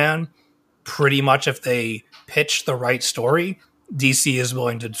Batman, pretty much if they pitch the right story, DC is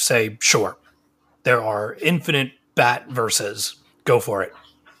willing to say, sure, there are infinite Bat verses. Go for it.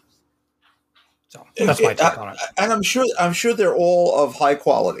 So that's my take on it. And I'm sure they're all of high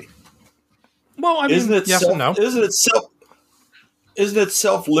quality. Well, I mean, Isn't it yes and no. Isn't it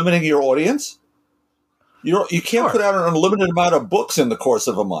self-limiting your audience? You can't put out an unlimited amount of books in the course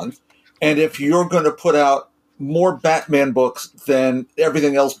of a month, and if you're going to put out more Batman books than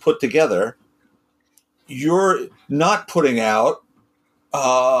everything else put together, you're not putting out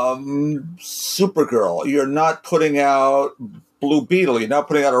Supergirl. You're not putting out Blue Beetle. You're not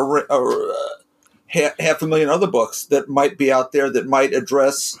putting out half a million other books that might be out there that might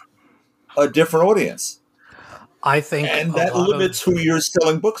address a different audience. I think, and that limits who you're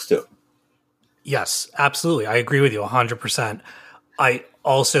selling books to. Yes, absolutely. I agree with you 100%. I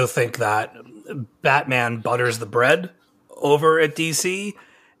also think that Batman butters the bread over at DC.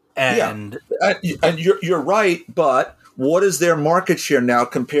 And you're right, but what is their market share now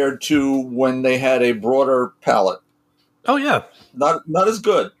compared to when they had a broader palette? Oh yeah, not as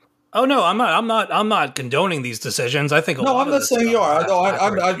good. Oh no, I'm not condoning these decisions. I think I'm not saying you are.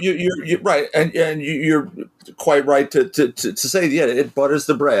 No, you're right, and you're quite right to say it butters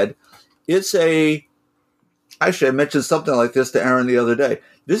the bread. It's actually I mentioned something like this to Aaron the other day.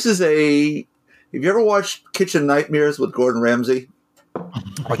 This is have you ever watched Kitchen Nightmares with Gordon Ramsay?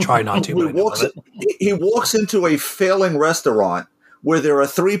 I try not to. He walks into a failing restaurant where there are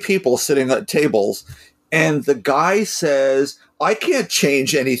 3 people sitting at tables, and the guy says, I can't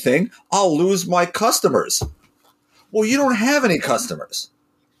change anything. I'll lose my customers. Well, you don't have any customers.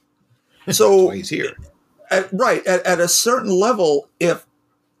 So That's why he's here. At a certain level,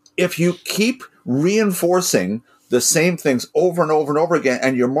 if you keep reinforcing the same things over and over and over again,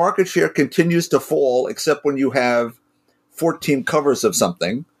 and your market share continues to fall, except when you have 14 covers of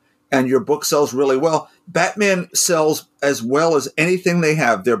something, and your book sells really well, Batman sells as well as anything they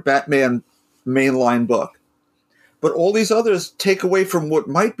have, their Batman mainline book. But all these others take away from what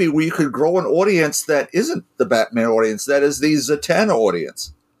might be where you could grow an audience that isn't the Batman audience, that is the Zatanna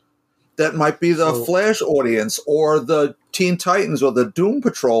audience. That might be the Flash audience, or the Teen Titans, or the Doom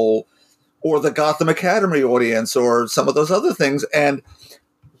Patrol, or the Gotham Academy audience, or some of those other things. And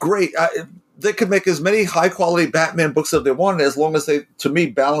great. They could make as many high quality Batman books as they wanted, as long as they, to me,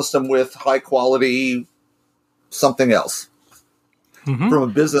 balanced them with high quality something else from a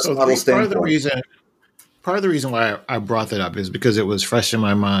business model standpoint. Part of the reason why I brought that up is because it was fresh in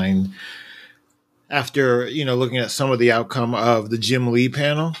my mind after, looking at some of the outcome of the Jim Lee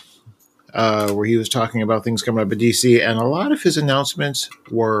panel, where he was talking about things coming up at DC, and a lot of his announcements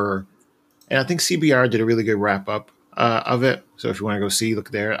were, and I think CBR did a really good wrap up of it. So if you want to go see, look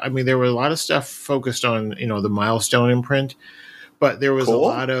there. I mean, there were a lot of stuff focused on, the Milestone imprint, but there was a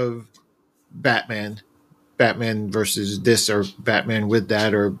lot of Batman versus this, or Batman with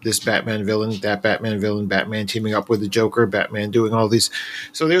that, or this Batman villain, that Batman villain, Batman teaming up with the Joker, Batman doing all these.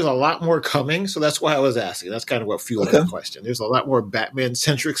 So there's a lot more coming. So that's why I was asking. That's kind of what fueled the question. There's a lot more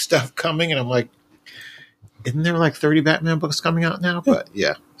Batman-centric stuff coming, and I'm like, isn't there like 30 Batman books coming out now? But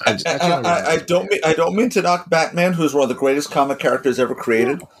yeah. I don't mean to knock Batman, who's one of the greatest comic characters ever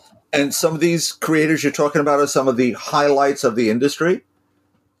created. And some of these creators you're talking about are some of the highlights of the industry.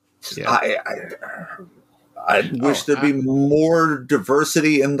 Yeah. I wish there'd be more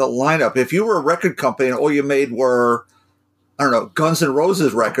diversity in the lineup. If you were a record company and all you made were, I don't know, Guns N'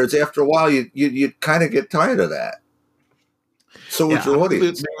 Roses records, after a while you'd kind of get tired of that. So would your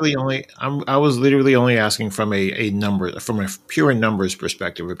audience. I was literally only asking from a number, from a pure numbers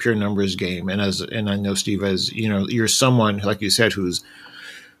perspective, a pure numbers game. And I know, Steve, as you're someone, like you said, who's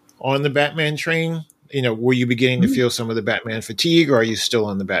on the Batman train. Were you beginning to feel some of the Batman fatigue, or are you still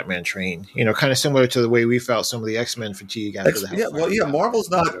on the Batman train? Kind of similar to the way we felt some of the X-Men fatigue after the Marvel's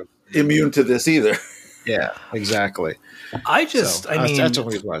not immune to this either. Yeah, exactly. That's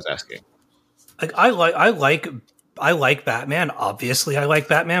only what I was asking. Like I like Batman. Obviously, I like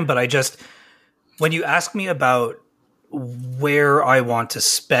Batman, but when you ask me about where I want to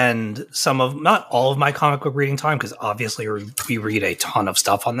spend not all of my comic book reading time, because obviously we read a ton of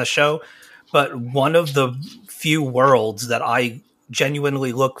stuff on the show. But one of the few worlds that I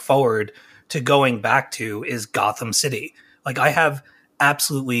genuinely look forward to going back to is Gotham City. Like, I have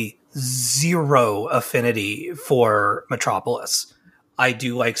absolutely zero affinity for Metropolis. I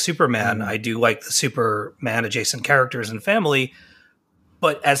do like Superman. I do like the Superman adjacent characters and family.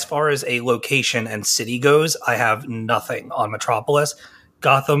 But as far as a location and city goes, I have nothing on Metropolis.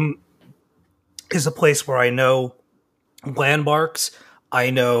 Gotham is a place where I know landmarks. I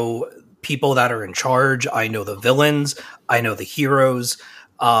know people that are in charge. I know the villains. I know the heroes.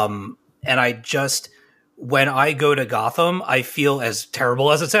 And when I go to Gotham, I feel, as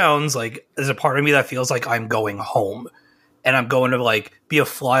terrible as it sounds, like there's a part of me that feels like I'm going home, and I'm going to like be a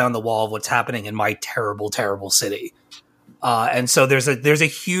fly on the wall of what's happening in my terrible, terrible city. And so there's a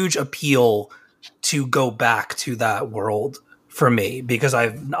huge appeal to go back to that world for me, because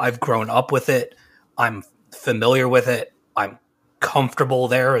I've grown up with it. I'm familiar with it. I'm comfortable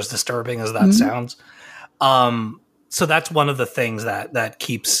there, as disturbing as that sounds. So that's one of the things that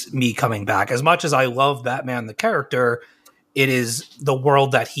keeps me coming back. As much as I love Batman the character, it is the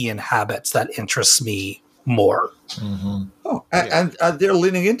world that he inhabits that interests me more. Mm-hmm. And they're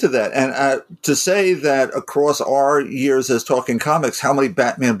leaning into that. And to say that across our years as Talking Comics, how many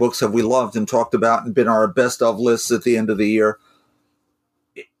Batman books have we loved and talked about and been our best of lists at the end of the year?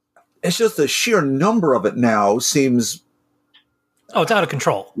 It's just the sheer number of it now seems... Oh, it's out of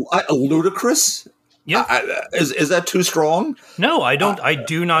control. Ludicrous? Yeah. Is that too strong? No, I don't. I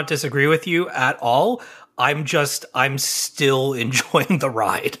do not disagree with you at all. I'm still enjoying the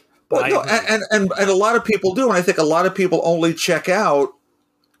ride. And a lot of people do, and I think a lot of people only check out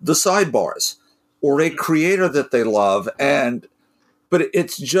the sidebars or a creator that they love, but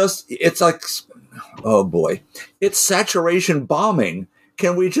it's like, oh boy, it's saturation bombing.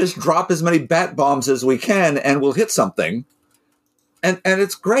 Can we just drop as many bat bombs as we can and we'll hit something? And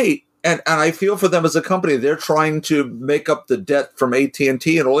it's great. And I feel for them as a company. They're trying to make up the debt from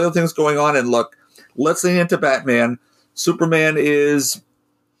AT&T and all the other things going on. And look, let's lean into Batman. Superman is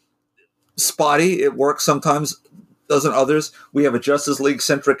spotty. It works sometimes, doesn't others. We have a Justice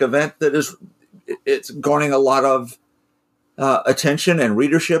League-centric event it's garnering a lot of attention and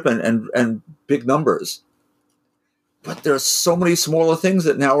readership and big numbers. But there are so many smaller things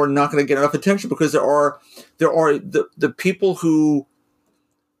that now are not going to get enough attention, because there are the people who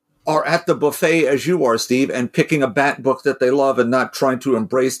are at the buffet as you are, Steve, and picking a Bat book that they love and not trying to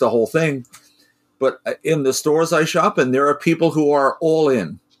embrace the whole thing. But in the stores I shop in, there are people who are all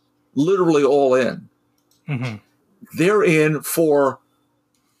in, literally all in. Mm-hmm. They're in for,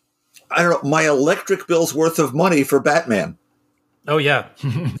 I don't know, my electric bill's worth of money for Batman. Oh, yeah.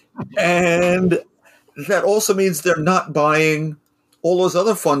 And that also means they're not buying all those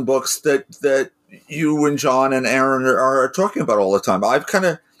other fun books that you and John and Aaron are talking about all the time. I've kind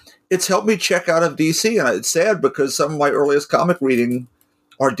of it's helped me check out of DC, and it's sad because some of my earliest comic reading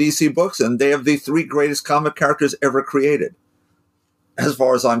are DC books, and they have the 3 greatest comic characters ever created, as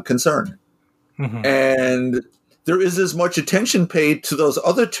far as I'm concerned. Mm-hmm. And there is as much attention paid to those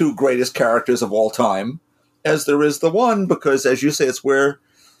other 2 greatest characters of all time as there is the one, because, as you say, it's where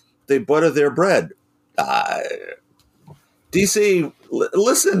they butter their bread. DC,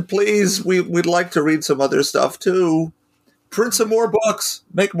 listen, please. We'd like to read some other stuff, too. Print some more books.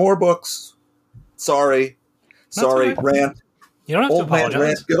 Make more books. Sorry, right. Rant. You don't have to apologize.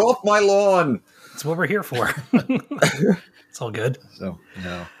 Rant, get off my lawn. That's what we're here for. It's all good. So,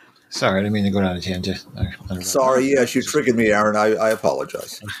 no. Sorry, I didn't mean to go down a tangent. Sorry, yes, you triggered me, Aaron. I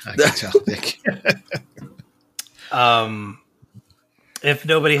apologize. I can tell, Nick. If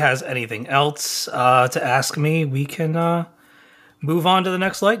nobody has anything else to ask me, we can move on to the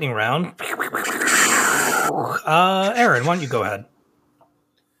next lightning round. Aaron, why don't you go ahead?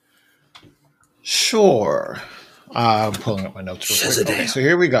 Sure. I'm pulling up my notes real quick. Okay, so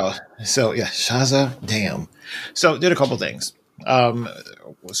here we go. So, yeah, Shazadam. So, did a couple things.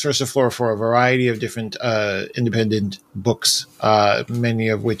 Source of floor for a variety of different independent books, many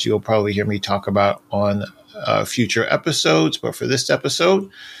of which you'll probably hear me talk about on future episodes. But for this episode,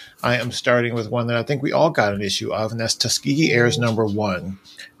 I am starting with one that I think we all got an issue of, and that's Tuskegee Heirs #1.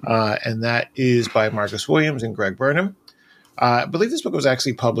 And that is by Marcus Williams and Greg Burnham. I believe this book was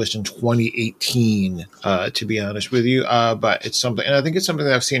actually published in 2018, to be honest with you. But it's something, and I think it's something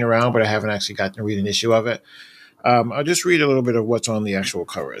that I've seen around, but I haven't actually gotten to read an issue of it. I'll just read a little bit of what's on the actual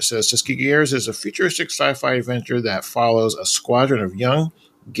cover. It says, Tuskegee Heirs is a futuristic sci-fi adventure that follows a squadron of young,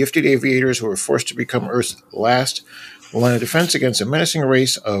 gifted aviators who are forced to become Earth's last line of defense against a menacing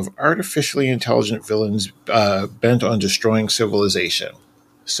race of artificially intelligent villains bent on destroying civilization.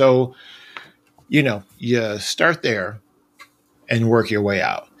 So, you start there and work your way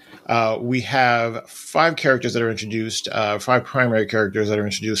out. We have 5 characters that are introduced, 5 primary characters that are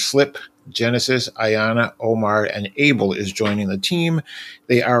introduced. Slip, Genesis, Ayana, Omar, and Abel is joining the team.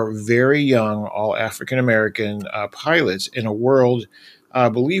 They are very young, all African-American pilots in a world, I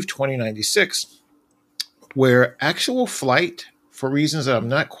believe 2096, where actual flight, for reasons that I'm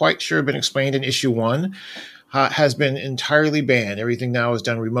not quite sure have been explained in issue 1, has been entirely banned. Everything now is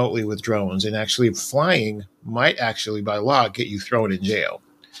done remotely with drones, and actually flying might actually, by law, get you thrown in jail.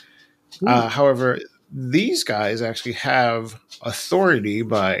 However, these guys actually have authority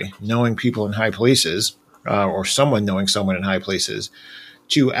by knowing people in high places, or someone knowing someone in high places,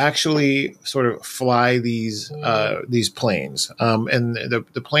 to actually sort of fly these planes. And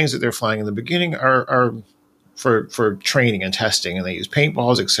the planes that they're flying in the beginning are for training and testing, and they use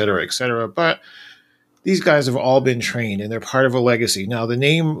paintballs, et cetera, et cetera. But these guys have all been trained, and they're part of a legacy. Now, the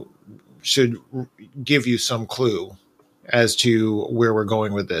name should give you some clue as to where we're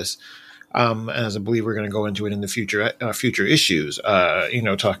going with this. As I believe we're going to go into it in the future issues,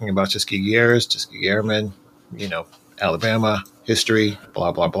 talking about Tuskegee Heirs, Tuskegee Airmen, Alabama, history,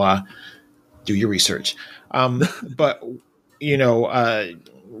 blah, blah, blah. Do your research. But,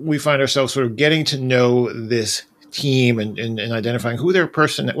 we find ourselves sort of getting to know this team and identifying what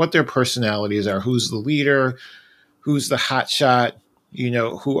their personalities are, who's the leader, who's the hotshot,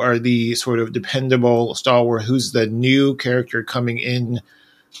 who are the sort of dependable stalwart, who's the new character coming in,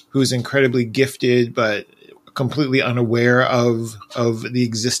 who's incredibly gifted, but completely unaware of the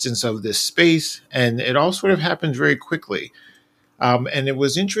existence of this space. And it all sort of happens very quickly. And it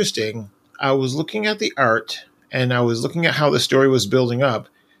was interesting. I was looking at the art, and I was looking at how the story was building up.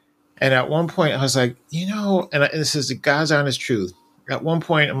 And at one point I was like, and this is the God's honest truth. At one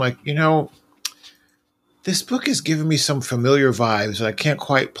point I'm like, this book is giving me some familiar vibes, but I can't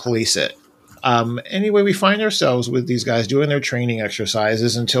quite place it. Anyway, we find ourselves with these guys doing their training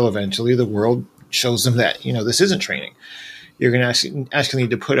exercises until eventually the world shows them that, this isn't training. You're going to actually need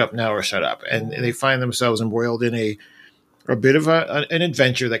to put up now or shut up. And they find themselves embroiled in a bit of an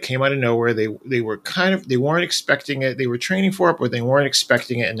adventure that came out of nowhere. They weren't expecting it. They were training for it, but they weren't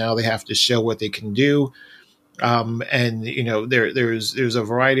expecting it. And now they have to show what they can do. There's a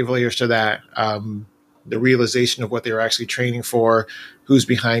variety of layers to that. The realization of what they were actually training for, who's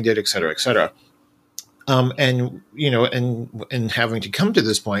behind it, et cetera, et cetera. And having to come to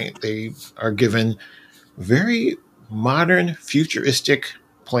this point, they are given very modern, futuristic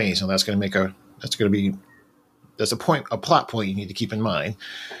planes. And that's a plot point you need to keep in mind,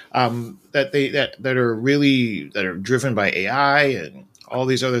 that are driven by AI and all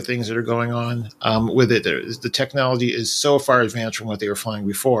these other things that are going on with it. The technology is so far advanced from what they were flying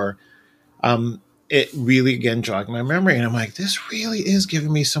before. It really, again, jogged my memory. And I'm like, this really is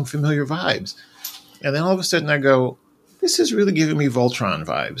giving me some familiar vibes. And then all of a sudden I go, this is really giving me Voltron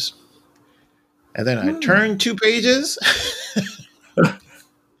vibes. And then I turned 2 pages,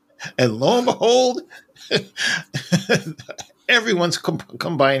 and lo and behold, everyone's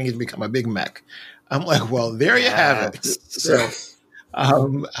combining to become a big mech. I'm like, well, there you have it. So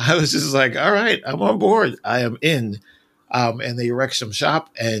I was just like, all right, I'm on board. I am in. And they wrecked some shop,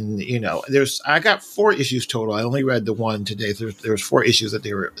 and I got 4 issues total. I only read the one today. There's 4 issues that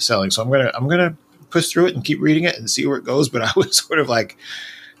they were selling, so I'm gonna push through it and keep reading it and see where it goes. But I was sort of like,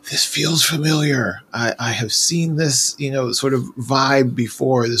 this feels familiar. I have seen this, sort of vibe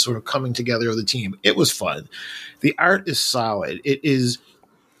before. This sort of coming together of the team. It was fun. The art is solid. It's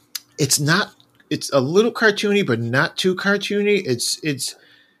a little cartoony, but not too cartoony.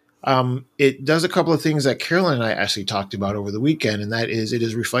 It does a couple of things that Carolyn and I actually talked about over the weekend, and that is it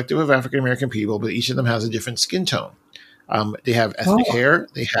is reflective of African American people, but each of them has a different skin tone. They have ethnic hair.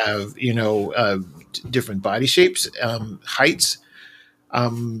 They have, different body shapes, heights,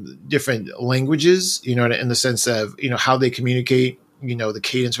 different languages, in the sense of, how they communicate, the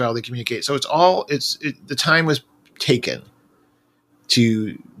cadence of how they communicate. So the time was taken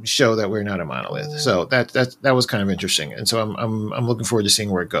to show that we're not a monolith. So that was kind of interesting. And so I'm looking forward to seeing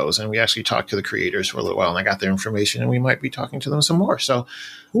where it goes. And we actually talked to the creators for a little while, and I got their information, and we might be talking to them some more. So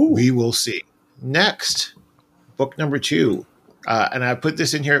we will see. Next, book number 2. And I put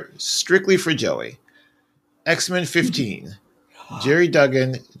this in here strictly for Joey. X-Men 15. Jerry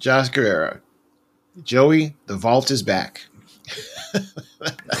Duggan, Josh Guerrero. Joey, the vault is back.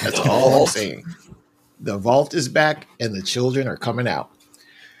 That's all I'm saying. The vault is back, and the children are coming out.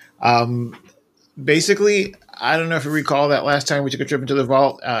 Basically, I don't know if you recall that last time we took a trip into the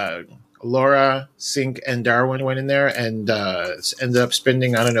vault, Laura, Sink, and Darwin went in there and ended up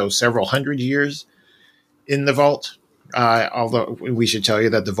spending, several hundred years in the vault. Although we should tell you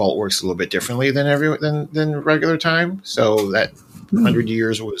that the vault works a little bit differently than regular time. So that 100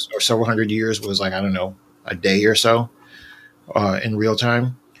 years or several hundred years was like, a day or so in real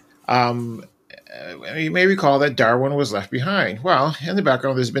time. You may recall that Darwin was left behind. Well, in the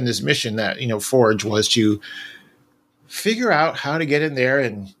background, there's been this mission that, Forge was to figure out how to get in there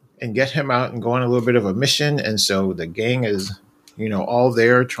and get him out and go on a little bit of a mission. And so the gang is, all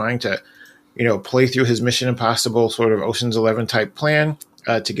there trying to, play through his Mission Impossible sort of Ocean's 11 type plan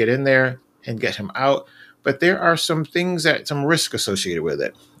to get in there and get him out. But there are some risk associated with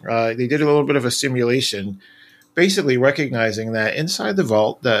it. They did a little bit of a simulation, basically recognizing that inside the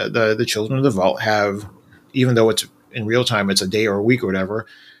vault, the children of the vault have, even though it's in real time, it's a day or a week or whatever,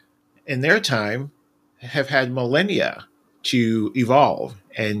 in their time have had millennia to evolve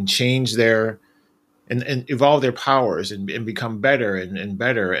and change and evolve their powers and become better and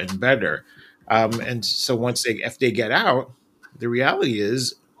better and better. And so if they get out, the reality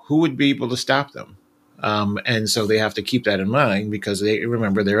is, who would be able to stop them? And so they have to keep that in mind, because they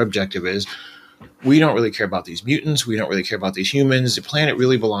remember their objective is, we don't really care about these mutants. We don't really care about these humans. The planet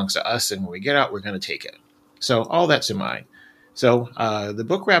really belongs to us. And when we get out, we're going to take it. So all that's in mind. So the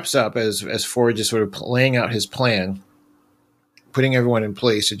book wraps up as Forge is sort of laying out his plan, putting everyone in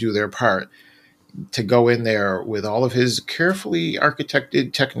place to do their part, to go in there with all of his carefully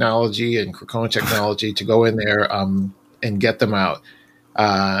architected technology and Krakoa technology to go in there and get them out.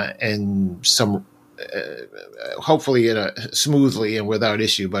 And some... hopefully smoothly and without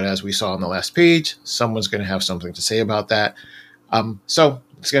issue. But as we saw on the last page, someone's going to have something to say about that. So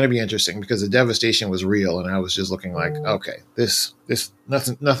it's going to be interesting, because the devastation was real. And I was just looking like, okay,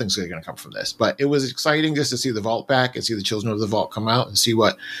 nothing's going to come from this. But it was exciting just to see the vault back and see the children of the vault come out and see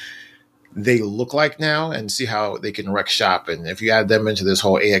what they look like now and see how they can wreck shop. And if you add them into this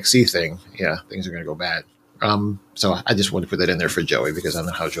whole AXE thing, yeah, things are going to go bad. So I just wanted to put that in there for Joey, because I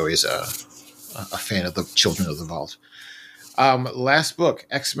know how Joey's a fan of the Children of the Vault. Last book,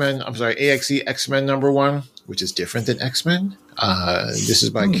 AXE X-Men #1, which is different than X-Men. This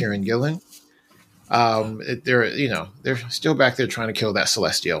is by Kieran Gillen. They're still back there trying to kill that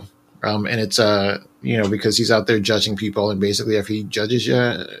Celestial. And it's, because he's out there judging people. And basically, if he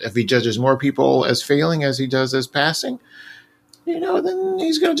judges more people as failing as he does as passing, then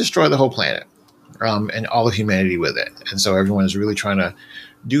he's going to destroy the whole planet and all of humanity with it. And so everyone is really trying to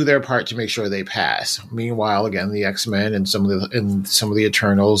do their part to make sure they pass. Meanwhile, again, the X-Men and some of the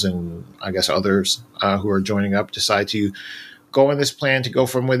Eternals and I guess others who are joining up decide to go on this plan to go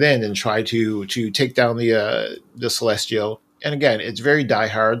from within and try to take down the Celestial. And again, it's very Die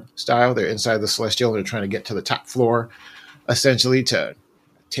Hard style. They're inside the Celestial and they're trying to get to the top floor, essentially to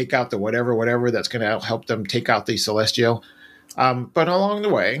take out the whatever that's going to help them take out the Celestial. But along the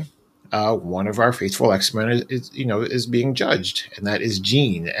way, one of our faithful X-Men is being judged, and that is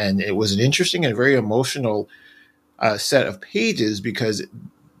Jean. And it was an interesting and very emotional set of pages, because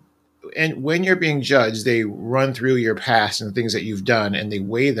and when you're being judged, they run through your past and the things that you've done, and they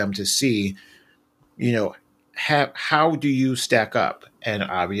weigh them to see, how do you stack up? And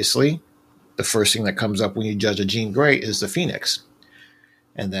obviously, the first thing that comes up when you judge a Jean Grey is the Phoenix,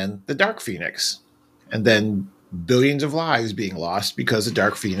 and then the Dark Phoenix, and then billions of lives being lost because the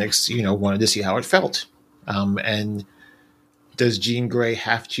Dark Phoenix, wanted to see how it felt. And does Jean Grey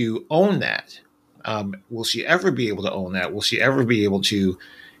have to own that? Will she ever be able to own that? Will she ever be able to,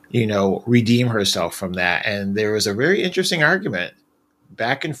 redeem herself from that? And there was a very interesting argument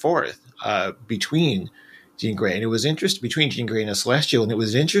back and forth between Jean Grey, and it was between Jean Grey and the Celestial, and it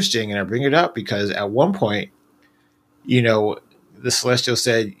was interesting. And I bring it up because at one point, the Celestial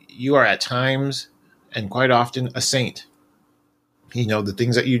said, "You are at times and quite often a saint. The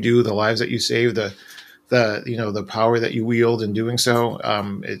things that you do, the lives that you save, the power that you wield in doing so,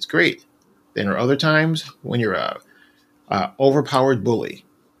 it's great. Then there are other times when you're a overpowered bully."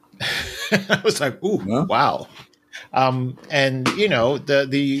 I was like, "Ooh, wow." And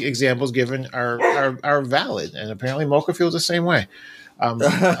the examples given are valid, and apparently Mocha feels the same way.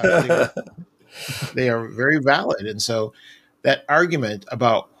 They are very valid, and so that argument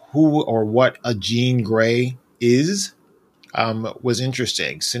about who or what a Jean Grey is was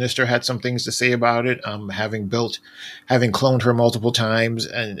interesting. Sinister had some things to say about it, having cloned her multiple times,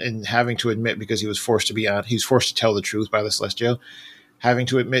 and having to admit, because he's forced to tell the truth by the Celestial, having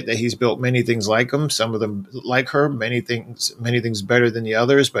to admit that he's built many things like him, some of them like her, many things better than the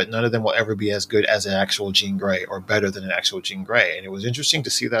others, but none of them will ever be as good as an actual Jean Grey or better than an actual Jean Grey. And it was interesting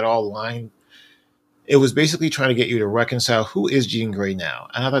to see that all line. It was basically trying to get you to reconcile who is Jean Grey now.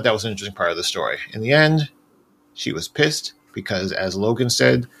 And I thought that was an interesting part of the story. In the end, she was pissed because, as Logan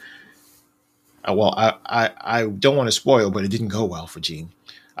said, I don't want to spoil, but it didn't go well for Jean.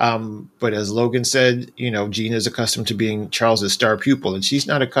 But as Logan said, Jean is accustomed to being Charles's star pupil, and she's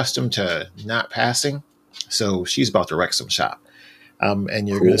not accustomed to not passing. So she's about to wreck some shop. And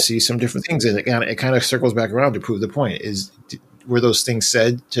you're going to see some different things. And it kind of circles back around to prove the point. Were those things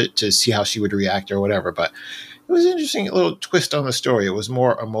said to see how she would react or whatever? But it was an interesting little twist on the story. It was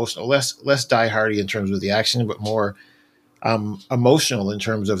more emotional, less diehardy in terms of the action, but more emotional in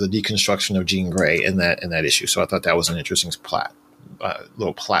terms of the deconstruction of Jean Grey in that issue. So I thought that was an interesting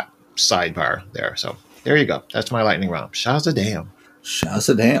little plot sidebar there. So there you go. That's my lightning round. Shazadam.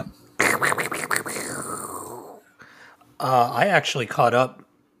 Shazadam. I actually caught up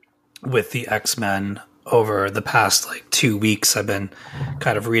with the X-Men over the past 2 weeks. I've been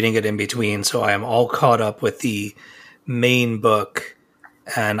kind of reading it in between, so I am all caught up with the main book.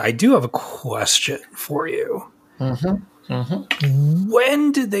 And I do have a question for you. Mm-hmm. Mm-hmm.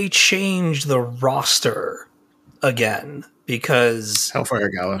 When did they change the roster again? Because Hellfire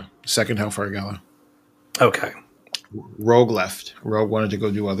Gala, second Hellfire Gala. Okay. Rogue left. Rogue wanted to go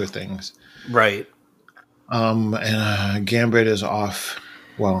do other things. Right. And Gambit is off.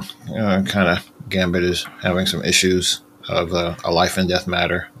 Well, kind of. Gambit is having some issues of a life and death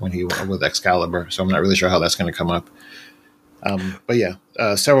matter with Excalibur. So I'm not really sure how that's going to come up. But yeah,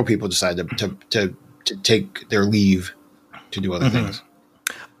 several people decided to take their leave to do other things.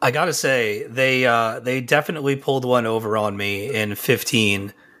 I gotta say, they definitely pulled one over on me in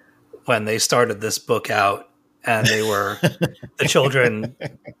 15 when they started this book out, and the children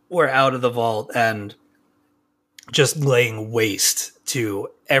were out of the vault and just laying waste to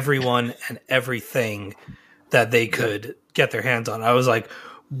everyone and everything that they could get their hands on. I was like,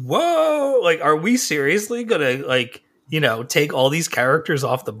 whoa, are we seriously gonna take all these characters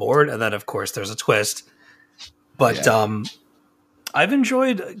off the board? And then of course there's a twist. But I've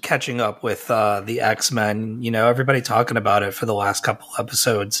enjoyed catching up with the X-Men. Everybody talking about it for the last couple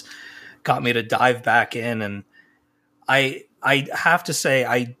episodes got me to dive back in, and I have to say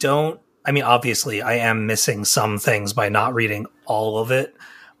obviously I am missing some things by not reading all of it,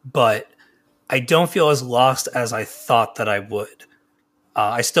 but I don't feel as lost as I thought that I would.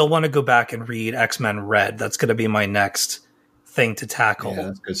 I still want to go back and read X-Men Red. That's going to be my next thing to tackle. Yeah,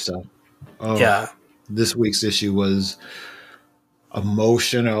 that's good stuff. Oh, yeah. This week's issue was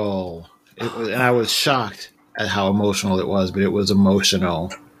emotional. And I was shocked at how emotional it was, but it was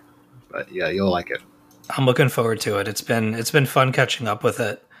emotional. But yeah, you'll like it. I'm looking forward to it. It's been fun catching up with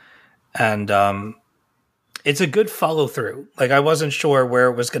it. And it's a good follow through. I wasn't sure where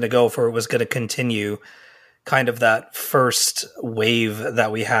it was going to go, if it was going to continue kind of that first wave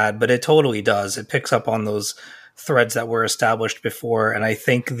that we had, but it totally does. It picks up on those threads that were established before. And I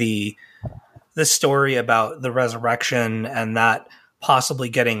think the story about the resurrection and that possibly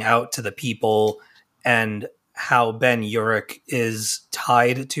getting out to the people, and how Ben Urich is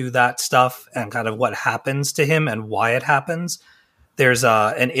tied to that stuff and kind of what happens to him and why it happens, there's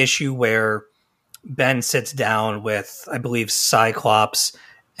an issue where Ben sits down with, I believe, Cyclops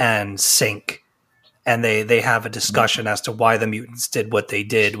and Sync, and they have a discussion as to why the mutants did what they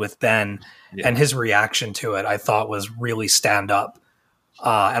did with Ben, and his reaction to it I thought was really stand up,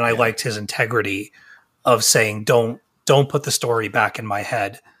 and I liked his integrity of saying, don't put the story back in my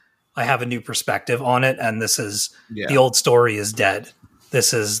head. I have a new perspective on it, and this is the old story is dead.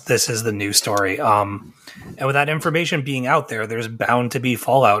 This is the new story. And with that information being out there, there's bound to be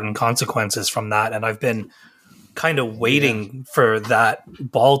fallout and consequences from that. And I've been kind of waiting for that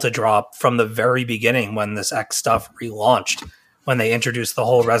ball to drop from the very beginning when this X stuff relaunched, when they introduced the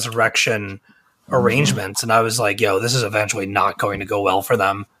whole resurrection arrangements. And I was like, yo, this is eventually not going to go well for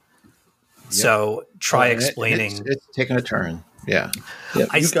them. Yep. So try explaining. It's taking a turn. Yeah.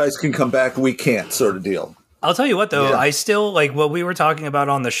 You guys can come back. We can't, sort of deal. I'll tell you what, though, I still like what we were talking about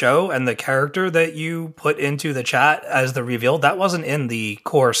on the show, and the character that you put into the chat as the reveal, that wasn't in the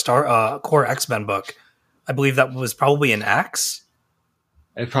core X-Men book. I believe that was probably an X.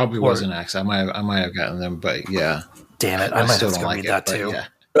 It probably was an X. I might have gotten them, but yeah. Damn it, I might have to read that too. Yeah.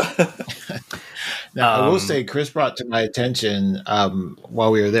 Now, I will say, Chris brought to my attention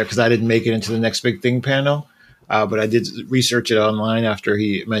while we were there, because I didn't make it into the Next Big Thing panel. But I did research it online after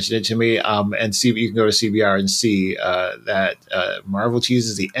he mentioned it to me, and see. You can go to CBR and see that Marvel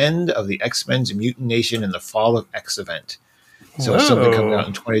teases the end of the X-Men's Mutant Nation in the Fall of X event. So it's something coming out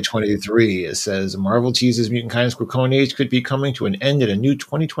in 2023. It says Marvel teases Mutant Kindness Krakoan Age could be coming to an end at a new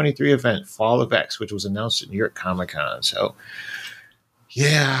 2023 event, Fall of X, which was announced at New York Comic Con. So,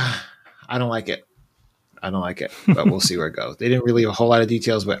 yeah, I don't like it. But we'll see where it goes. They didn't really have a whole lot of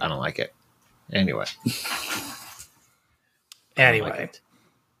details, but I don't like it. Anyway.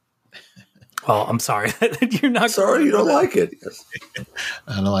 Well, I'm sorry that you're not. Sorry, you don't like it.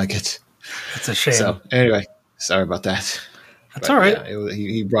 I don't like it. It's a shame. So anyway, sorry about that. That's all right. Yeah,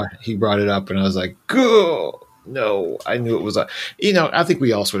 he brought it up, and I was like, "Go no!" I knew it was a. I think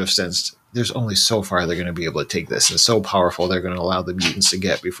we all sort of sensed there's only so far they're going to be able to take this, and so powerful they're going to allow the mutants to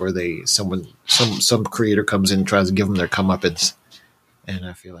get before some creator comes in and tries to give them their comeuppance. And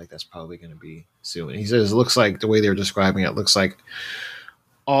I feel like that's probably going to be soon. He says, it looks like the way they're describing it, looks like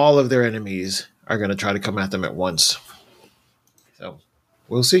all of their enemies are going to try to come at them at once. So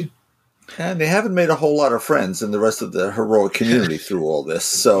we'll see. And they haven't made a whole lot of friends in the rest of the heroic community through all this.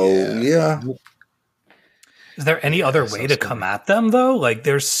 So, yeah. Is there any other way to come at them, though? Like,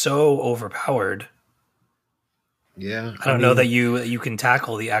 they're so overpowered. Yeah. I don't know that you can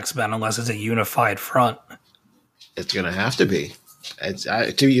tackle the X-Men unless it's a unified front. It's going to have to be.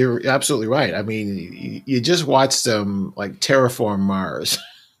 You're absolutely right. I mean, you just watched them like terraform Mars.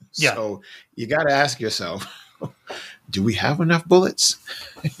 So you got to ask yourself, do we have enough bullets?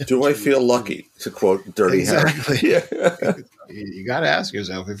 Do I feel lucky, to quote Dirty Harry? Exactly. You got to ask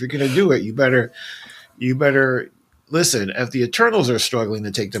yourself, if you're going to do it, you better listen. If the Eternals are struggling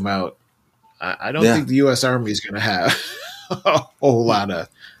to take them out, I don't think the U.S. Army is going to have a whole lot of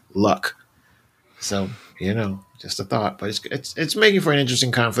luck. So, just a thought, but it's making for an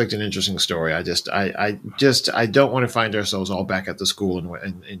interesting conflict, an interesting story. I don't want to find ourselves all back at the school in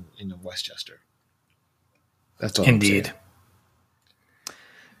Westchester. That's all. Indeed.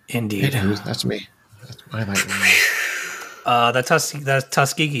 That's me. That's my lightning. That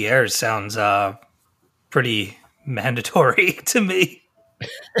Tuskegee Airs sounds pretty mandatory to me.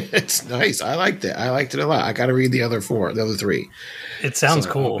 It's nice. I liked it. I liked it a lot. I got to read the other three. It sounds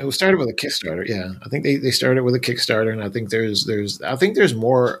cool. It started with a Kickstarter. Yeah, I think they started with a Kickstarter, and I think there's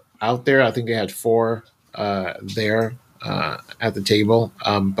more out there. I think they had 4 there at the table.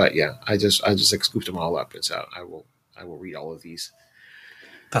 But yeah, I just scooped them all up, and so I will read all of these.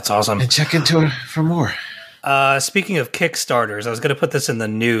 That's awesome. And check into it for more. Speaking of Kickstarters, I was going to put this in the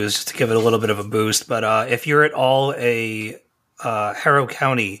news just to give it a little bit of a boost. But if you're at all a Harrow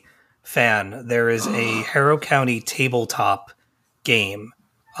County fan, there is a Harrow County tabletop game.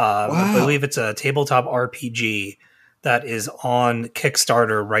 I believe it's a tabletop RPG that is on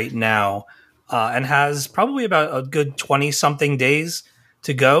Kickstarter right now, and has probably about a good 20-something days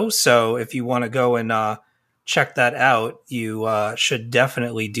to go. So if you want to go and check that out, you should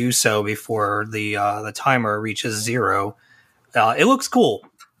definitely do so before the timer reaches 0. It looks cool.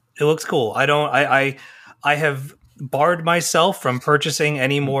 I have barred myself from purchasing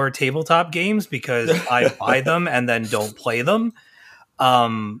any more tabletop games because I buy them and then don't play them.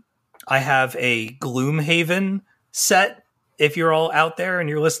 I have a Gloomhaven set. If you're all out there and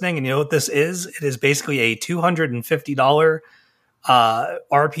you're listening and you know what this is, it is basically a $250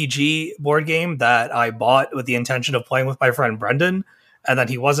 RPG board game that I bought with the intention of playing with my friend Brendan, and then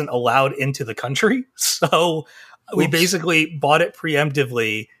he wasn't allowed into the country. So We Oops. basically bought it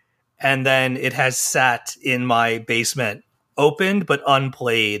preemptively, and then it has sat in my basement, opened but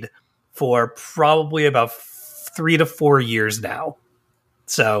unplayed, for probably about 3 to 4 years now.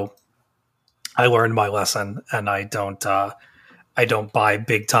 So I learned my lesson, and I don't buy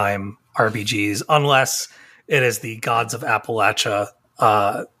big time RPGs unless it is the Gods of Appalachia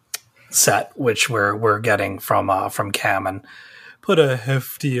set, which we're getting from Cam, and put a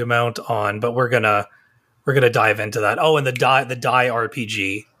hefty amount on. But we're gonna dive into that. Oh, and the die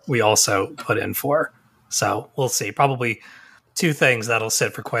RPG we also put in for. So we'll see. Probably 2 things that'll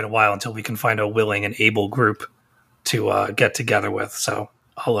sit for quite a while until we can find a willing and able group to get together with. So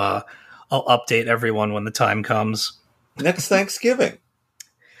I'll update everyone when the time comes. Next Thanksgiving.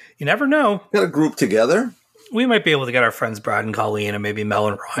 You never know. Got a group together. We might be able to get our friends Brad and Colleen and maybe Mel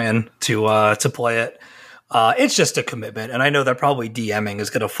and Ryan to play it. It's just a commitment, and I know that probably DMing is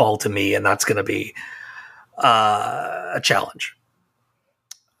going to fall to me, and that's going to be a challenge.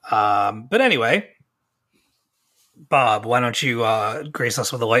 But anyway, Bob, why don't you grace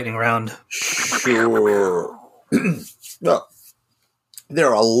us with a lightning round? Sure. Well, there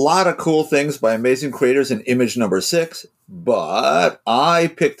are a lot of cool things by amazing creators in Image number 6, but I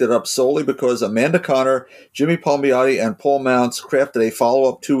picked it up solely because Amanda Connor, Jimmy Palmiotti, and Paul Mounts crafted a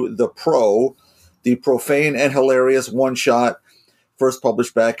follow-up to The Pro, the profane and hilarious one-shot first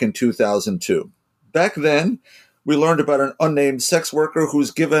published back in 2002. Back then, we learned about an unnamed sex worker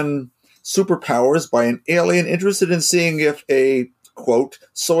who's given superpowers by an alien interested in seeing if a, quote,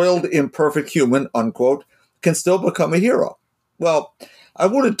 soiled imperfect human, unquote, can still become a hero. Well, I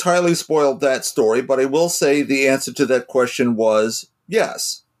won't entirely spoil that story, but I will say the answer to that question was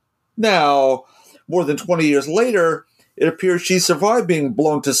yes. Now, more than 20 years later, it appears she survived being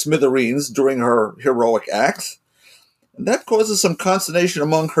blown to smithereens during her heroic acts. And that causes some consternation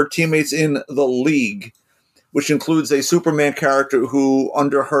among her teammates in the League, which includes a Superman character who,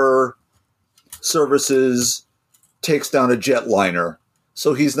 under her services, takes down a jetliner.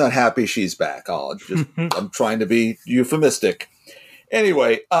 So he's not happy she's back. I'm trying to be euphemistic.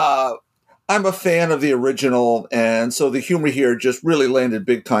 Anyway, I'm a fan of the original, and so the humor here just really landed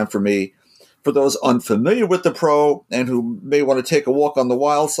big time for me. For those unfamiliar with The Pro and who may want to take a walk on the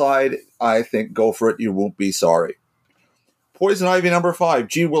wild side, I think go for it. You won't be sorry. Poison Ivy number 5,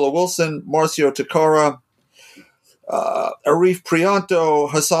 G. Willow Wilson, Marcio Takara, Arif Prianto,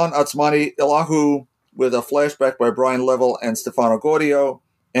 Hassan Atsmani Ilahu, with a flashback by Brian Level and Stefano Gaudio,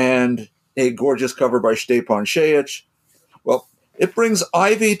 and a gorgeous cover by Stepan Shajic. Well, it brings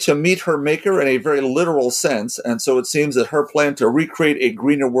Ivy to meet her maker in a very literal sense, and so it seems that her plan to recreate a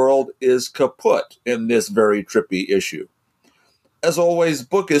greener world is kaput in this very trippy issue. As always,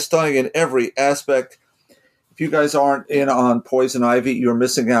 book is stunning in every aspect. If you guys aren't in on Poison Ivy, you're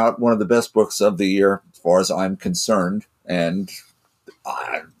missing out one of the best books of the year, as far as I'm concerned, and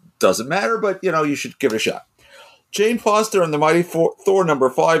doesn't matter, but, you should give it a shot. Jane Foster and the Mighty Thor number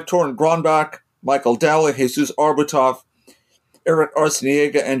 5, Torren Gronbach, Michael Dowling, Jesus Arbutov, Eric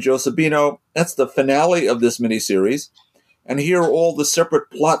Arciniega, and Joe Sabino. That's the finale of this miniseries. And here all the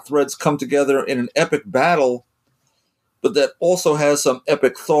separate plot threads come together in an epic battle, but that also has some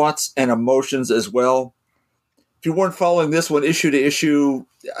epic thoughts and emotions as well. If you weren't following this one issue to issue,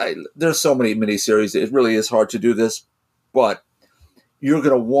 there's so many miniseries, it really is hard to do this, but you're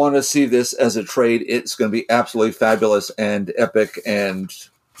going to want to see this as a trade. It's going to be absolutely fabulous and epic, and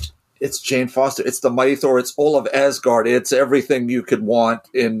it's Jane Foster. It's the Mighty Thor. It's all of Asgard. It's everything you could want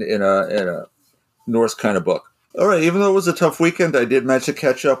in a Norse kind of book. All right, even though it was a tough weekend, I did manage to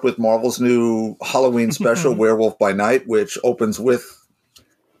catch up with Marvel's new Halloween special, Werewolf by Night, which opens with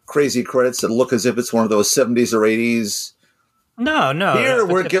crazy credits that look as if it's one of those 70s or 80s. No. Here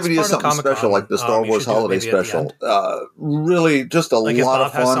we're giving you something special like the Star Wars Holiday Special. Really just a lot of fun.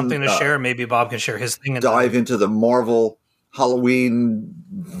 Bob has something to share. Maybe Bob can share his thing. Dive into the Marvel Halloween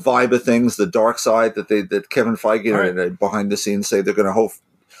vibe of things, the dark side that Kevin Feige and behind the scenes say they're going to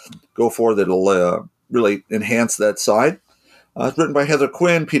go for, that'll really enhance that side. It's written by Heather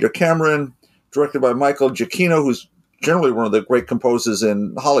Quinn, Peter Cameron, directed by Michael Giacchino, who's generally one of the great composers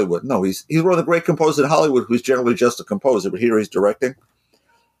in Hollywood. No, he's one of the great composers in Hollywood who's generally just a composer, but here he's directing.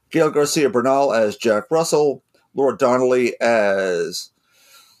 Gail Garcia Bernal as Jack Russell, Laura Donnelly as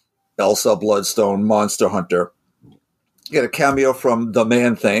Elsa Bloodstone, Monster Hunter. You get a cameo from The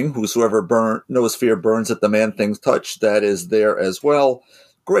Man-Thing, whosoever knows fear burns at the Man-Thing's touch. That is there as well.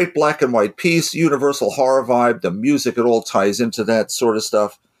 Great black and white piece, universal horror vibe. The music, it all ties into that sort of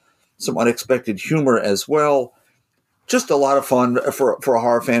stuff. Some unexpected humor as well. Just a lot of fun for a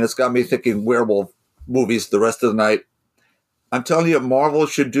horror fan. It's got me thinking werewolf movies the rest of the night. I'm telling you, Marvel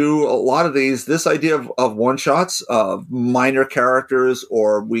should do a lot of these. This idea of one-shots, of minor characters,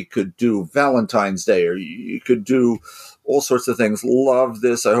 or we could do Valentine's Day, or you could do all sorts of things. Love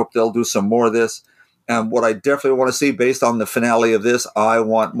this. I hope they'll do some more of this. And what I definitely want to see, based on the finale of this, I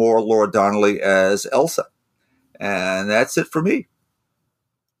want more Laura Donnelly as Elsa. And that's it for me.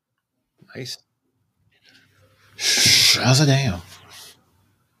 Nice. How's a damn?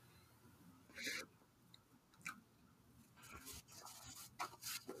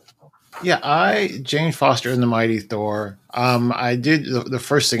 Yeah, Jane Foster in the Mighty Thor. I did the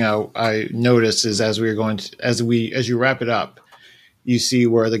first thing I noticed is as you wrap it up, you see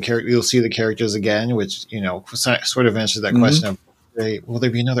where you'll see the characters again, which sort of answers that question of will there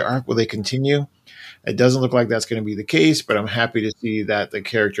be another arc? Will they continue? It doesn't look like that's going to be the case, but I'm happy to see that the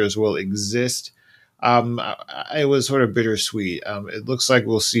characters will exist. It was sort of bittersweet. It looks like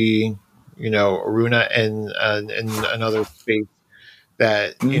we'll see, Aruna in another space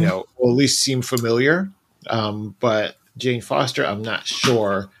that will at least seem familiar. But Jane Foster, I'm not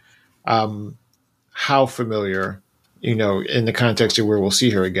sure how familiar, in the context of where we'll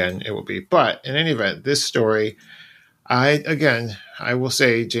see her again, it will be. But in any event, this story, I will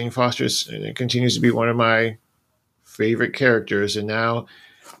say Jane Foster continues to be one of my favorite characters. And now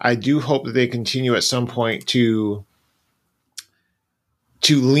I do hope that they continue at some point to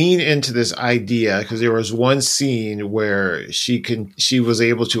lean into this idea, because there was one scene where she was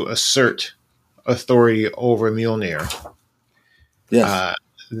able to assert authority over Mjolnir. Yes.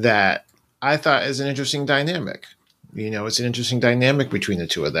 That I thought is an interesting dynamic. It's an interesting dynamic between the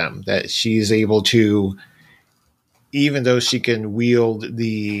two of them, that she's able to, even though she can wield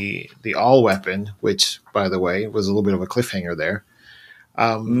the all weapon, which, by the way, was a little bit of a cliffhanger there.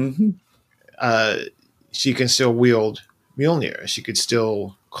 She can still wield Mjolnir. She could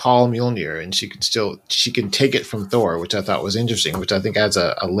still call Mjolnir, and she can take it from Thor, which I thought was interesting, which I think adds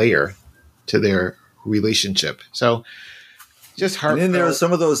a layer to their relationship. So just heartfelt. And then there are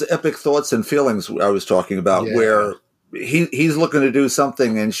some of those epic thoughts and feelings I was talking about, where he's looking to do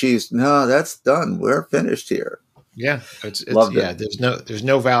something and she's, no, that's done. We're finished here. Yeah, it's Loved yeah. it. There's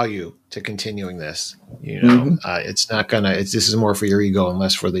no value to continuing this. It's not gonna. This is more for your ego and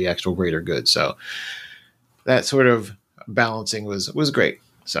less for the actual greater good. So that sort of balancing was great.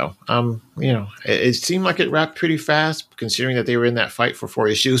 So it seemed like it wrapped pretty fast, considering that they were in that fight for 4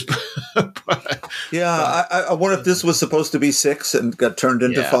 issues. I wonder if this was supposed to be 6 and got turned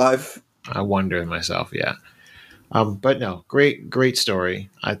into 5. I wonder myself. Yeah. But no, great story.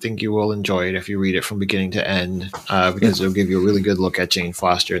 I think you will enjoy it if you read it from beginning to end, because it'll give you a really good look at Jane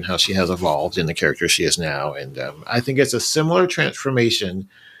Foster and how she has evolved in the character she is now. And I think it's a similar transformation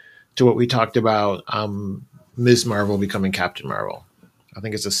to what we talked about, Ms. Marvel becoming Captain Marvel. I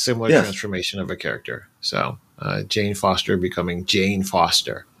think it's a similar transformation of a character. So Jane Foster becoming Jane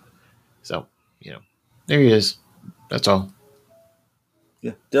Foster. So, there he is. That's all.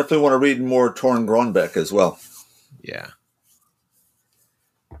 Yeah, definitely want to read more Torn Grönbeck as well. Yeah.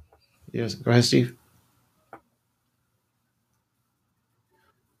 Yes. Go ahead, Steve.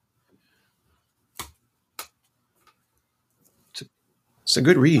 It's a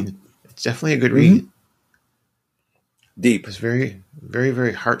good read. It's definitely a good read. Deep. It's very, very,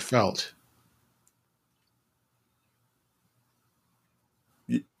 very heartfelt.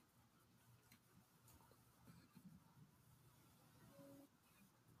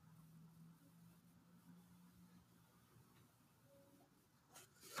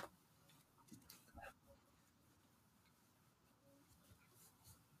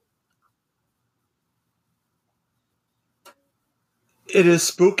 It is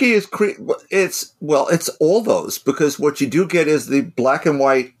spooky. It's all those, because what you do get is the black and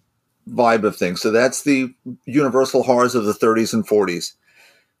white vibe of things. So that's the universal horrors of the 30s and 40s,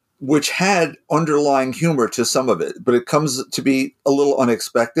 which had underlying humor to some of it, but it comes to be a little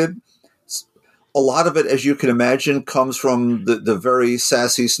unexpected. A lot of it, as you can imagine, comes from the very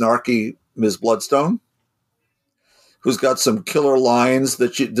sassy, snarky Ms. Bloodstone, who's got some killer lines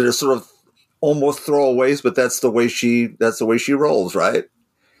that are sort of almost throwaways, but that's the way she rolls, right?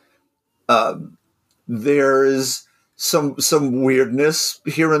 There's some weirdness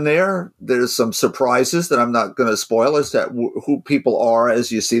here and there. There's some surprises that I'm not going to spoil as to who people are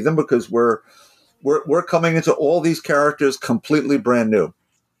as you see them, because we're coming into all these characters completely brand new,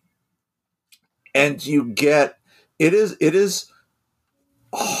 and you get it is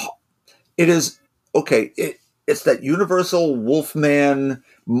okay. It's that universal Wolfman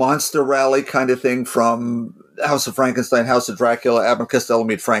monster rally kind of thing from House of Frankenstein, House of Dracula, Abbott and Costello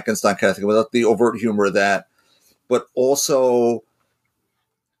meet Frankenstein kind of thing, without the overt humor of that, but also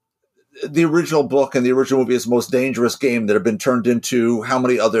the original book and the original movie is the most dangerous game that have been turned into how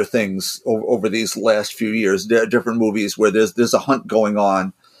many other things over these last few years. There are different movies where there's a hunt going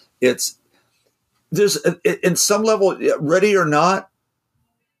on. There's in some level, Ready or Not,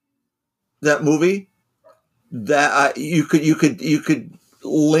 that movie, that you could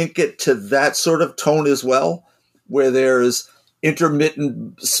link it to that sort of tone as well, where there's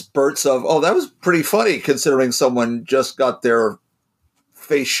intermittent spurts of, oh, that was pretty funny considering someone just got their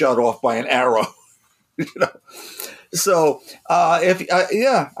face shut off by an arrow. So I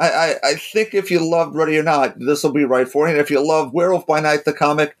think if you loved Ready or Not, this will be right for you. And if you love Werewolf by Night, the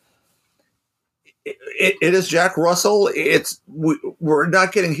comic, it is Jack Russell. We're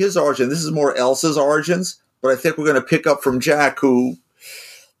not getting his origin. This is more Elsa's origins, but I think we're going to pick up from Jack, who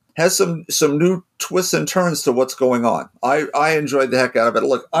has some new twists and turns to what's going on. I enjoyed the heck out of it.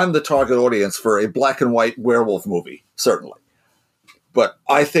 Look, I'm the target audience for a black and white werewolf movie, certainly. But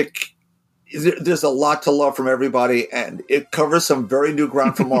I think there's a lot to love from everybody, and it covers some very new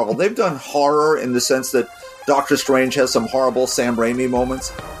ground for Marvel. They've done horror in the sense that Doctor Strange has some horrible Sam Raimi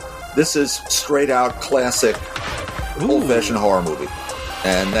moments. This is straight-out classic, old-fashioned horror movie.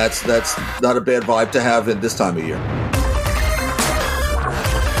 And that's not a bad vibe to have in this time of year.